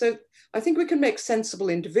 So I think we can make sensible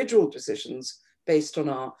individual decisions based on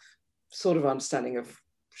our sort of understanding of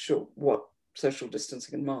what social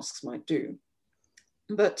distancing and masks might do.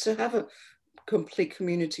 But to have a complete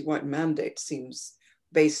community-wide mandate seems,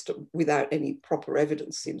 based without any proper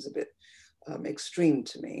evidence, seems a bit extreme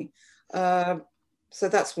to me. So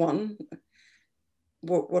that's one.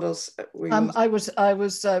 What else? I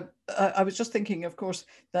was just thinking, of course,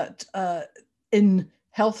 that in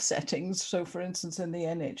health settings, so for instance in the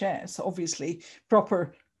NHS, obviously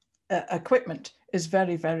proper equipment is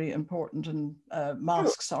very, very important, and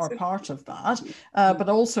masks are part of that. But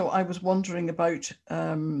also I was wondering about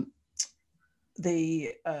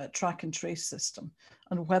the track and trace system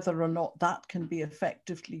and whether or not that can be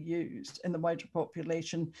effectively used in the wider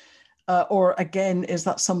population. Or again, is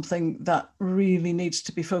that something that really needs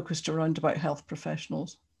to be focused around about health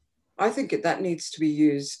professionals? I think that needs to be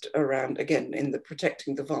used around, again, in the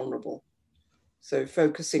protecting the vulnerable. So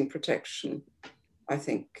focusing protection, I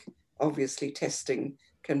think obviously testing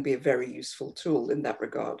can be a very useful tool in that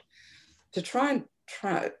regard. To try and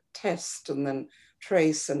test and then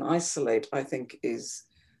trace and isolate, I think is,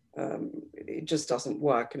 it just doesn't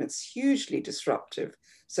work, and it's hugely disruptive.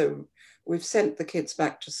 So we've sent the kids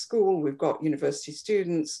back to school, we've got university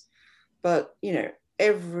students, but, you know,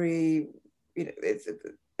 every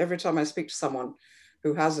time I speak to someone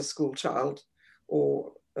who has a school child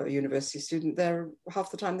or a university student, half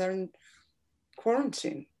the time they're in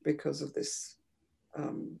quarantine because of this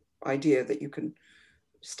idea that you can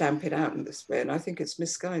stamp it out in this way. And I think it's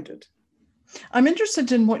misguided. I'm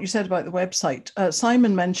interested in what you said about the website.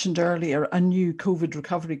 Simon mentioned earlier a new COVID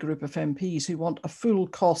recovery group of MPs who want a full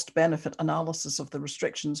cost benefit analysis of the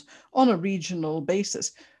restrictions on a regional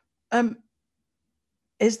basis. Would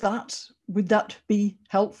that be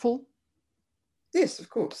helpful? Yes, of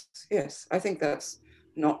course. Yes, I think that's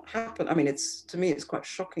not happened. I mean, to me, it's quite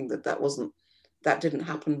shocking that didn't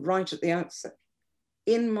happen right at the outset.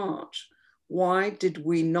 In March, why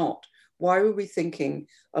were we thinking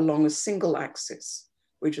along a single axis,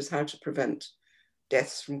 which is how to prevent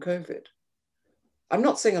deaths from COVID? I'm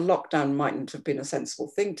not saying a lockdown mightn't have been a sensible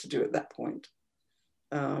thing to do at that point.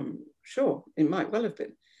 Sure, it might well have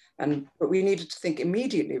been. But we needed to think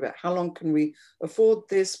immediately about how long can we afford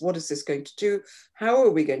this? What is this going to do? How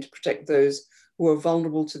are we going to protect those who are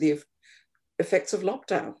vulnerable to the effects of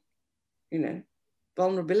lockdown? You know,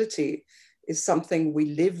 vulnerability is something we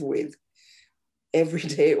live with every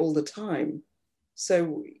day, all the time.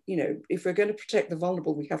 So, you know, if we're going to protect the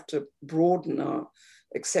vulnerable, we have to broaden our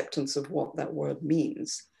acceptance of what that word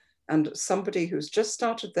means. And somebody who's just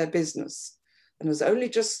started their business and has only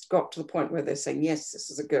just got to the point where they're saying, yes, this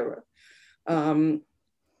is a goer,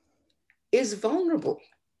 is vulnerable.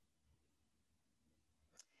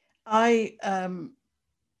 I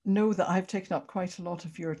know that I've taken up quite a lot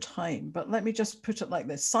of your time, but let me just put it like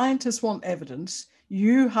this. Scientists want evidence.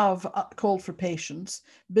 You have called for patience.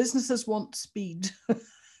 Businesses want speed.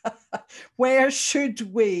 Where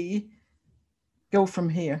should we go from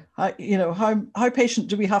here? How patient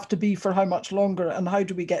do we have to be for how much longer, and how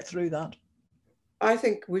do we get through that? I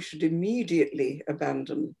think we should immediately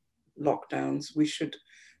abandon lockdowns. We should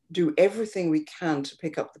do everything we can to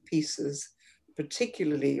pick up the pieces,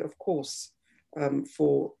 particularly, of course,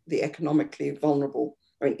 for the economically vulnerable,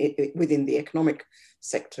 within the economic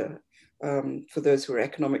sector. For those who are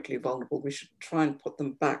economically vulnerable, we should try and put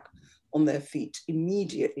them back on their feet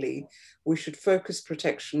immediately. We should focus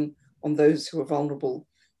protection on those who are vulnerable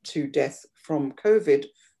to death from COVID,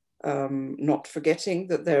 not forgetting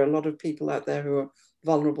that there are a lot of people out there who are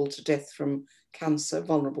vulnerable to death from cancer,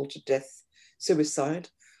 vulnerable to death, suicide.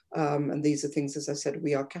 And these are things, as I said,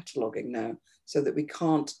 we are cataloguing now so that we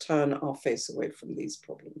can't turn our face away from these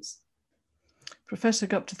problems. Professor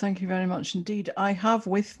Gupta, thank you very much indeed. I have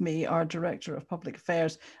with me our Director of Public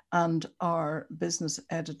Affairs and our business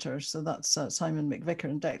editor. So that's Simon McVicker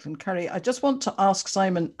and Declan Curry. I just want to ask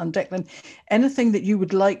Simon and Declan, anything that you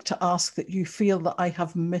would like to ask that you feel that I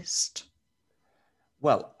have missed?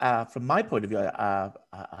 Well, from my point of view,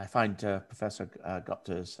 I find Professor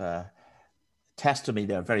Gupta's testimony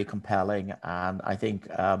there very compelling, and I think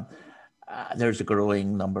there's a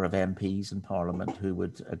growing number of MPs in Parliament who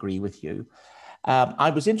would agree with you. I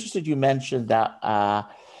was interested, you mentioned that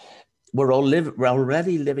we're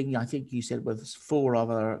already living, I think you said, with 4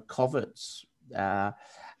 other COVIDs.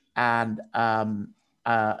 And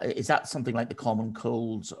is that something like the common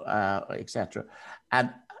colds, etc.? And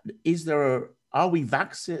is there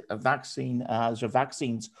vaccines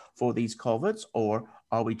for these COVIDs, or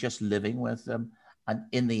are we just living with them? And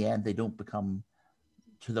in the end, they don't become,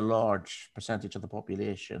 to the large percentage of the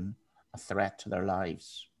population, a threat to their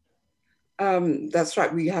lives. That's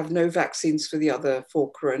right. We have no vaccines for the other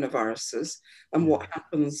 4 coronaviruses. And what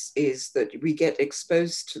happens is that we get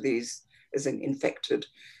exposed to these, as in infected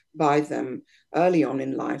by them early on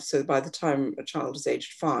in life. So by the time a child is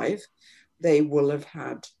aged 5, they will have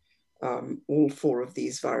had all 4 of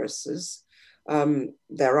these viruses.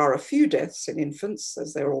 There are a few deaths in infants,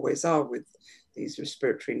 as there always are with these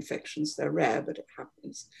respiratory infections. They're rare, but it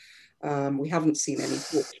happens. We haven't seen any,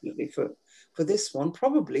 fortunately, for this one,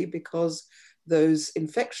 probably because those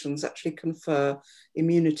infections actually confer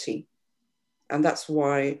immunity. And that's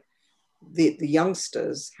why the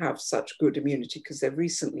youngsters have such good immunity, because they've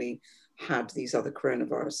recently had these other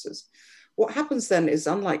coronaviruses. What happens then is,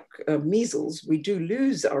 unlike measles, we do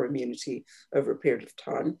lose our immunity over a period of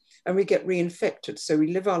time and we get reinfected. So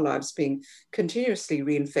we live our lives being continuously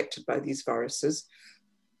reinfected by these viruses,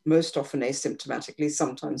 most often asymptomatically,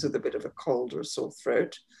 sometimes with a bit of a cold or a sore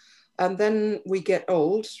throat. And then we get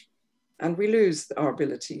old and we lose our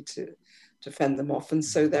ability to fend them off. And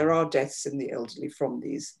so there are deaths in the elderly from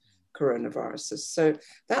these coronaviruses. So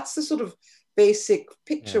that's the sort of basic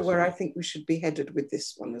picture where I think we should be headed with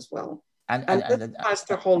this one as well. And that applies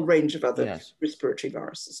to a whole range of other respiratory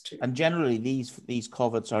viruses too. And generally, these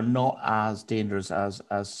COVIDs are not as dangerous as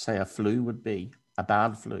say, a flu would be, a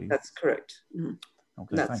bad flu. That's correct.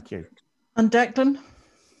 Okay, thank you. And Declan?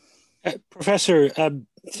 Professor,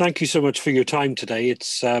 thank you so much for your time today.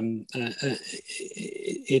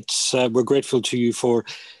 We're grateful to you for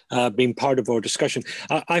being part of our discussion.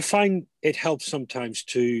 I find it helps sometimes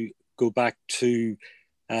to go back to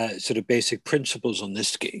sort of basic principles on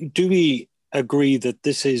this. Do we agree that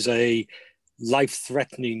this is a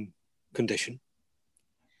life-threatening condition?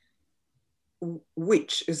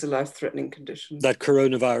 Which is a life-threatening condition? That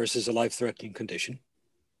coronavirus is a life-threatening condition.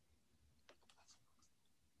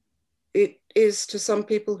 It is to some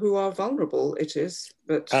people who are vulnerable, it is,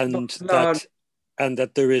 but and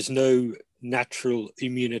that there is no natural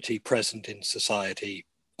immunity present in society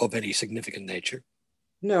of any significant nature.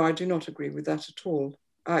 No, I do not agree with that at all.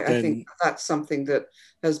 I think that's something that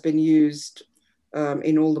has been used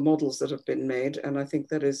in all the models that have been made, and I think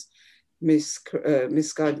that is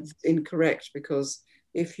misguided, incorrect, because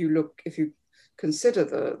if you consider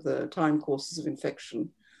the time courses of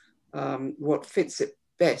infection, what fits it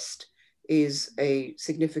best is a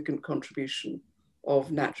significant contribution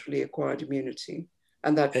of naturally acquired immunity,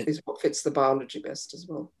 and that is what fits the biology best as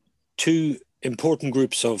well. 2 important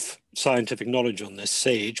groups of scientific knowledge on this,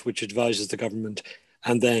 SAGE, which advises the government,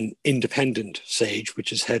 and then Independent SAGE,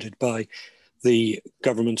 which is headed by the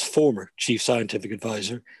government's former chief scientific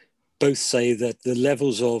advisor, both say that the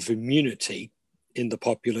levels of immunity in the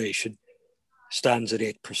population stands at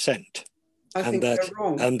 8%. I think they're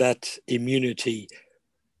wrong. And that immunity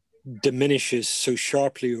diminishes so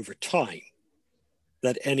sharply over time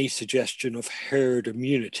that any suggestion of herd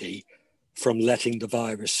immunity from letting the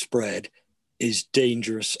virus spread is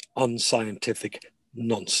dangerous, unscientific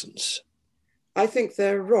nonsense. I think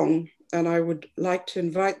they're wrong, and I would like to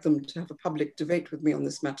invite them to have a public debate with me on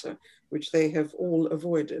this matter, which they have all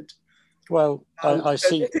avoided. Well, I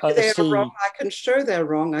see. Wrong, I can show they're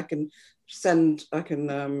wrong. I can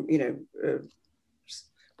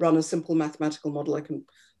run a simple mathematical model. I can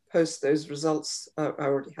post those results I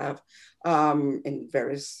already have in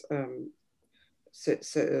various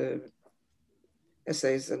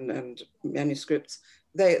essays and manuscripts.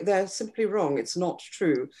 They're simply wrong. It's not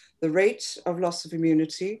true. The rate of loss of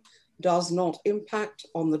immunity does not impact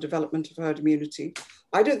on the development of herd immunity.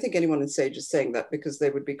 I don't think anyone in SAGE is saying that, because they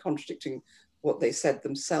would be contradicting what they said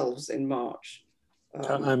themselves in March.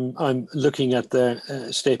 I'm looking at the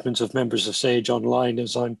statements of members of SAGE online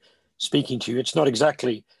as I'm speaking to you. It's not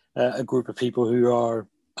exactly a group of people who are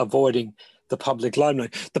avoiding the public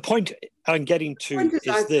limelight. The point I'm getting to is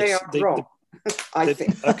this. They are wrong, I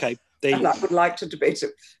think. Okay. And I would like to debate it.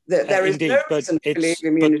 There is no reason to believe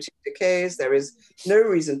immunity decays. There is no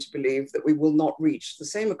reason to believe that we will not reach the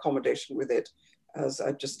same accommodation with it as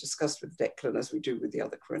I just discussed with Declan, as we do with the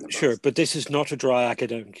other coronavirus. Sure, but this is not a dry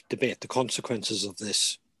academic debate. The consequences of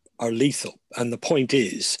this are lethal. And the point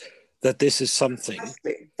is that this is something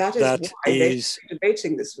that is why they're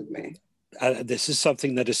debating this with me. This is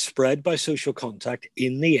something that is spread by social contact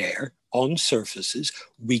in the air, on surfaces.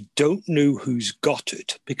 We don't know who's got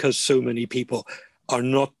it because so many people are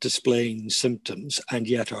not displaying symptoms and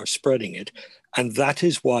yet are spreading it. And that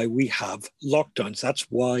is why we have lockdowns. That's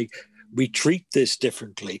why we treat this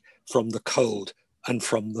differently from the cold and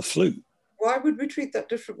from the flu. Why would we treat that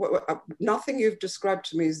different? Nothing you've described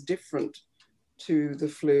to me is different to the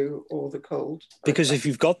flu or the cold. Because if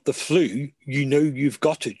you've got the flu, you know you've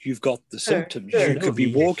got it. You've got the symptoms. You could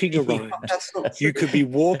be walking around. You could be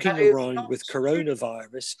walking around with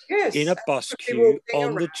coronavirus in a bus queue,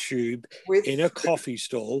 on the tube, in a coffee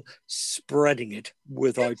stall, spreading it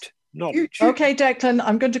without knowledge. Okay, Declan,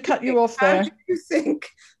 I'm going to cut you off there. How do you think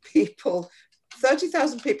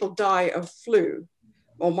 30,000 people die of flu,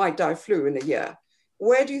 or might die of flu in a year?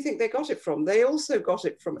 Where do you think they got it from? They also got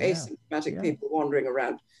it from asymptomatic people wandering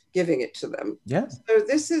around giving it to them. Yeah. So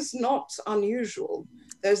this is not unusual.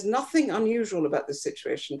 There's nothing unusual about this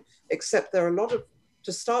situation, except there are a lot of,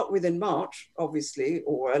 to start with in March, obviously,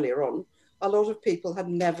 or earlier on, a lot of people had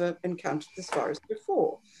never encountered this virus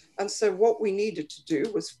before. And so what we needed to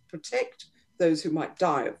do was protect those who might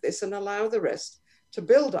die of this and allow the rest to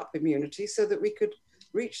build up immunity so that we could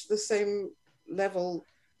reach the same level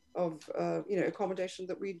of accommodation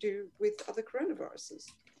that we do with other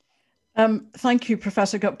coronaviruses. Thank you,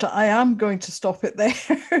 Professor Gupta. I am going to stop it there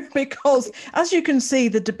because, as you can see,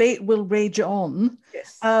 the debate will rage on.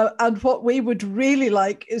 Yes. And what we would really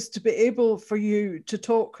like is to be able for you to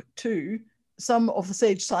talk to some of the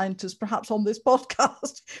sage scientists, perhaps on this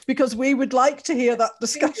podcast, because we would like to hear that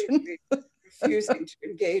discussion. Refusing to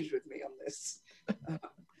engage with me on this.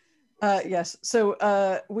 Yes,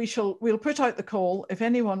 so we'll put out the call. If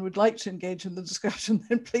anyone would like to engage in the discussion,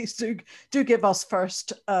 then please do give us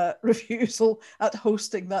first refusal at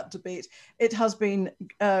hosting that debate. It has been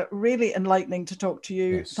really enlightening to talk to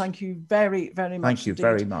you. Yes. Thank you very, very much. Thank you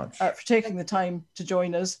very much for taking the time to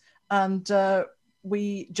join us. And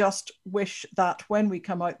we just wish that when we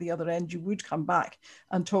come out the other end, you would come back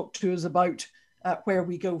and talk to us about where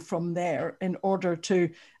we go from there in order to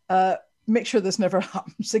make sure this never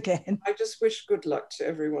happens again. I just wish good luck to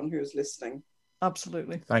everyone who is listening.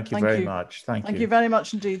 Absolutely. Thank you very much. Thank you very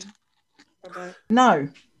much indeed. Bye-bye. Now,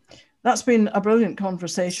 that's been a brilliant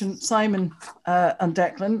conversation. Simon and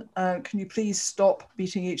Declan, can you please stop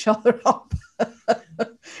beating each other up?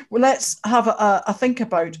 Well, let's have a think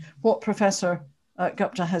about what Professor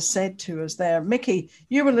Gupta has said to us there. Mickey,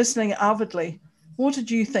 you were listening avidly. What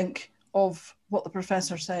did you think of what the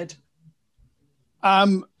professor said?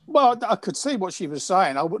 Well, I could see what she was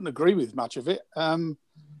saying. I wouldn't agree with much of it. And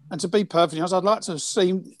to be perfectly honest, I'd like to have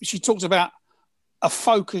seen, she talked about a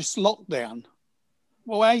focused lockdown.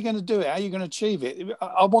 Well, how are you going to do it? How are you going to achieve it?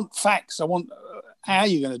 I want facts. I want how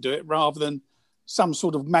you're going to do it rather than some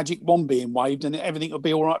sort of magic wand being waved and everything will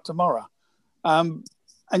be all right tomorrow. And,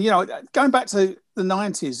 going back to the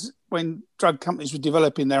 90s when drug companies were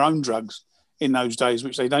developing their own drugs in those days,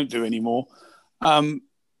 which they don't do anymore,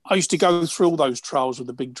 I used to go through all those trials with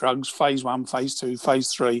the big drugs, phase 1, phase 2,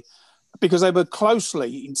 phase 3, because they were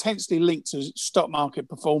intensely linked to stock market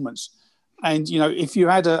performance. And, if you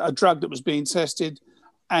had a drug that was being tested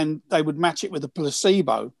and they would match it with a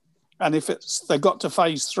placebo, and if they got to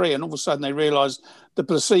phase 3 and all of a sudden they realised the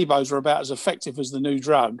placebos were about as effective as the new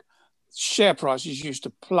drug, share prices used to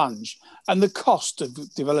plunge. And the cost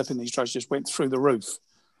of developing these drugs just went through the roof.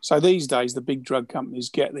 So these days, the big drug companies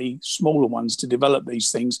get the smaller ones to develop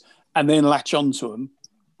these things and then latch onto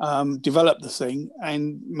them, develop the thing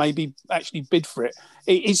and maybe actually bid for it.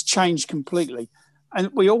 It's changed completely. And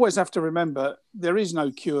we always have to remember there is no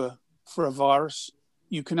cure for a virus.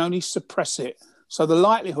 You can only suppress it. So the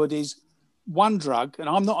likelihood is one drug, and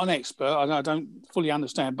I'm not an expert, I don't fully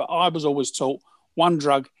understand, but I was always taught one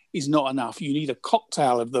drug is not enough. You need a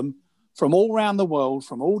cocktail of them from all around the world,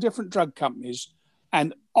 from all different drug companies,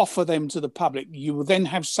 and offer them to the public. You will then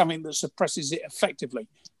have something that suppresses it effectively.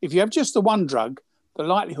 If you have just the one drug, the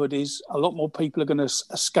likelihood is a lot more people are going to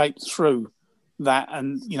escape through that,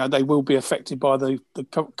 and they will be affected by the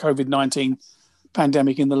COVID-19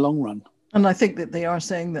 pandemic in the long run. And I think that they are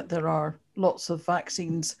saying that there are lots of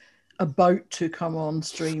vaccines about to come on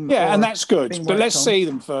stream. Yeah, and that's good. But let's see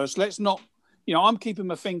them first. Let's not, I'm keeping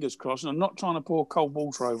my fingers crossed and I'm not trying to pour cold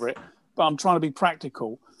water over it, but I'm trying to be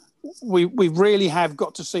practical. We really have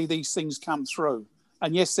got to see these things come through.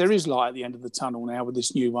 And yes, there is light at the end of the tunnel now with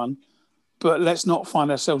this new one, but let's not find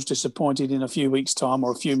ourselves disappointed in a few weeks' time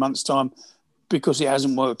or a few months' time because it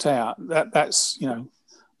hasn't worked out. That's, you know,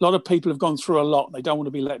 a lot of people have gone through a lot. They don't want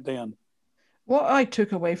to be let down. What I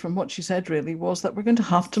took away from what she said really was that we're going to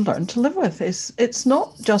have to learn to live with. It's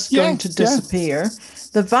not just going to disappear.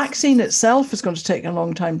 The vaccine itself is going to take a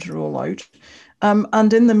long time to roll out.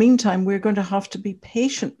 And in the meantime, we're going to have to be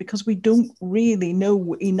patient because we don't really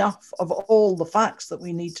know enough of all the facts that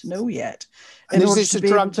we need to know yet. And is this a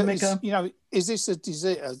drug that is, you know, is this a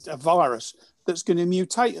disease, a virus that's going to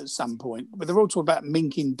mutate at some point? But they're all talking about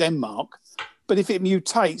mink in Denmark. But if it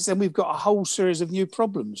mutates, then we've got a whole series of new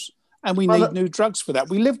problems. And we need new drugs for that.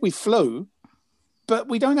 We live with flu, but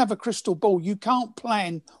we don't have a crystal ball. You can't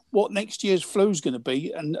plan what next year's flu is going to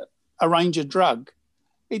be and arrange a drug.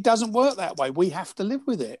 It doesn't work that way. We have to live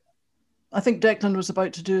with it. I think Declan was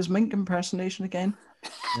about to do his mink impersonation again.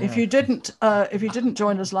 Yeah. If you didn't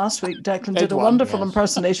join us last week, Declan did a wonderful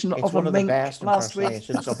impersonation of a mink last week. It's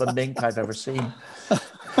one of the best impersonations of a mink I've ever seen.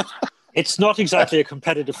 It's not exactly a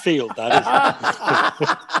competitive field,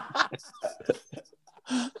 that is.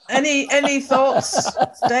 Any thoughts,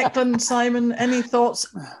 Declan, Simon? Any thoughts?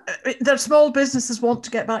 Their small businesses want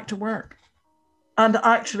to get back to work, and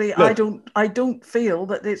actually, look, I don't feel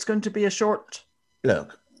that it's going to be a short.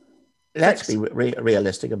 Look, let's be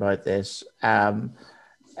realistic about this.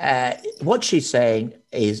 What she's saying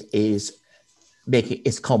is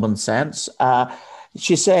common sense.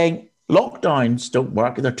 She's saying lockdowns don't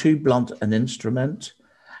work; they're too blunt an instrument.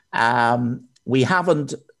 We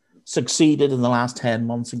haven't succeeded in the last 10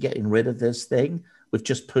 months in getting rid of this thing. We've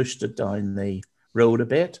just pushed it down the road a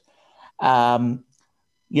bit. You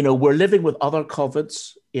know, we're living with other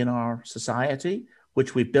COVIDs in our society,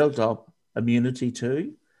 which we built up immunity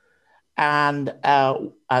to. And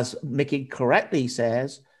as Mickey correctly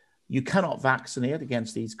says, you cannot vaccinate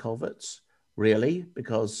against these COVIDs, really,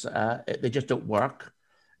 because they just don't work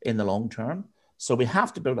in the long term. So we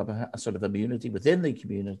have to build up a sort of immunity within the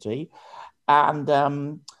community.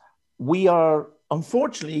 And we are,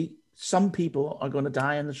 unfortunately, some people are going to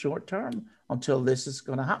die in the short term until this is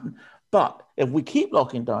going to happen. But if we keep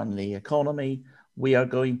locking down the economy, we are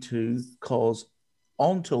going to cause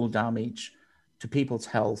untold damage to people's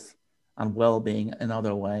health and well-being in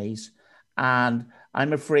other ways. And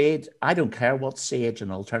I'm afraid, I don't care what SAGE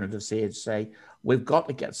and Alternative SAGE say, we've got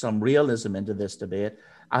to get some realism into this debate.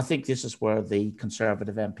 I think this is where the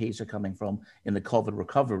Conservative MPs are coming from in the COVID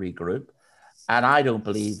recovery group. And I don't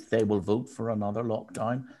believe they will vote for another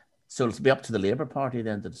lockdown. So it'll be up to the Labour Party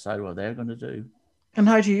then to decide what they're going to do. And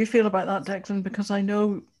how do you feel about that, Declan? Because I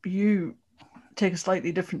know you take a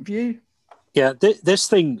slightly different view. Yeah, this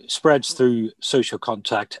thing spreads through social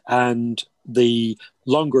contact, and the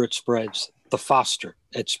longer it spreads, the faster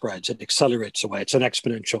it spreads. It accelerates away. It's an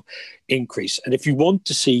exponential increase. And if you want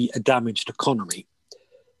to see a damaged economy,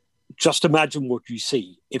 just imagine what you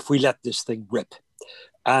see if we let this thing rip.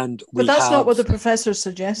 But that's not what the professor's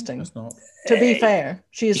suggesting. To be fair,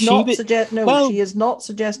 she is not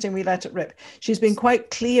suggesting we let it rip. She's been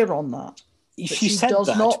quite clear on that. She does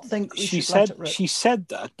not think we should let it rip. She said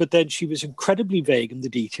that, but then she was incredibly vague in the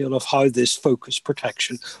detail of how this focus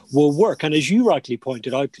protection will work. And as you rightly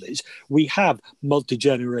pointed out, Liz, we have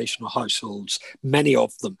multi-generational households, many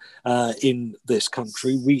of them in this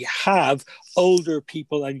country. We have older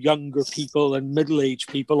people and younger people and middle-aged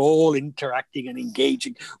people all interacting and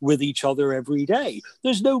engaging with each other every day.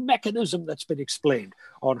 There's no mechanism that's been explained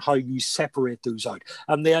on how you separate those out.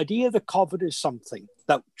 And the idea that COVID is something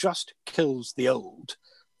that just kills the old.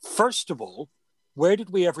 First of all, where did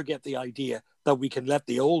we ever get the idea that we can let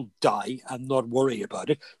the old die and not worry about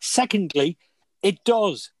it? Secondly, it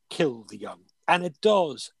does kill the young. And it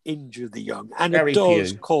does injure the young, and it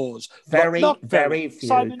does cause very few.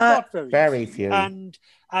 Simon, not very few.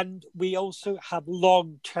 And we also have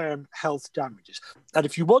long-term health damages. And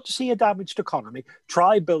if you want to see a damaged economy,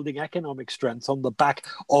 try building economic strength on the back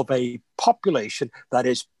of a population that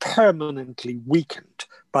is permanently weakened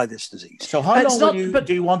by this disease. So how long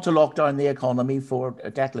do you want to lock down the economy for,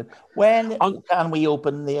 Declan? When can we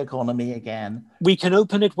open the economy again? We can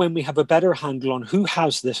open it when we have a better handle on who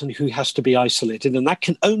has this and who has to be isolated. And that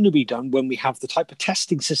can only be done when we have the type of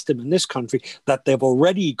testing system in this country that they've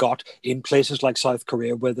already got in places like South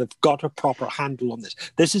Korea, where they've got a proper handle on this.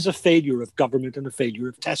 This is a failure of government and a failure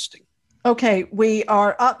of testing. Okay, we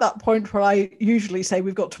are at that point where I usually say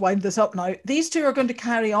we've got to wind this up now. These two are going to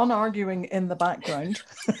carry on arguing in the background.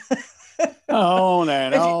 On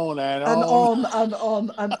and on and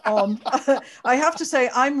on. I have to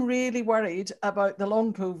say, I'm really worried about the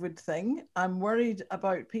long COVID thing. I'm worried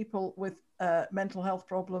about people with mental health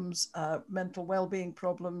problems, mental well-being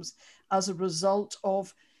problems as a result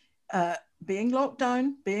of being locked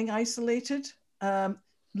down, being isolated.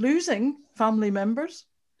 losing family members.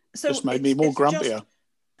 So just made me more grumpier.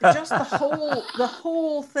 Just the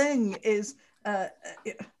whole thing is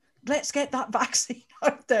let's get that vaccine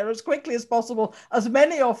out there as quickly as possible, as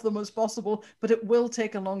many of them as possible, but it will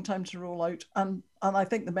take a long time to roll out. And I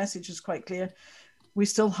think the message is quite clear. We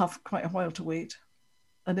still have quite a while to wait.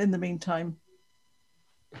 And in the meantime,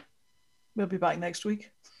 we'll be back next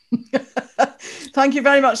week. Thank you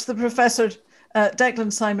very much to the Professor,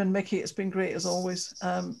 Declan, Simon, Mickey. It's been great as always.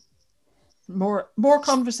 More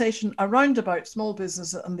conversation around about small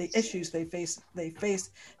business and the issues they face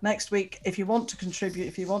next week. If you want to contribute,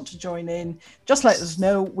 if you want to join in, just let us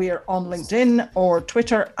know. We are on LinkedIn or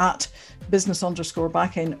Twitter at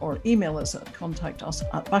business_backin, or email us at contact us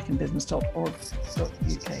at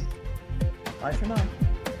backinbusiness.org.uk. Bye for now.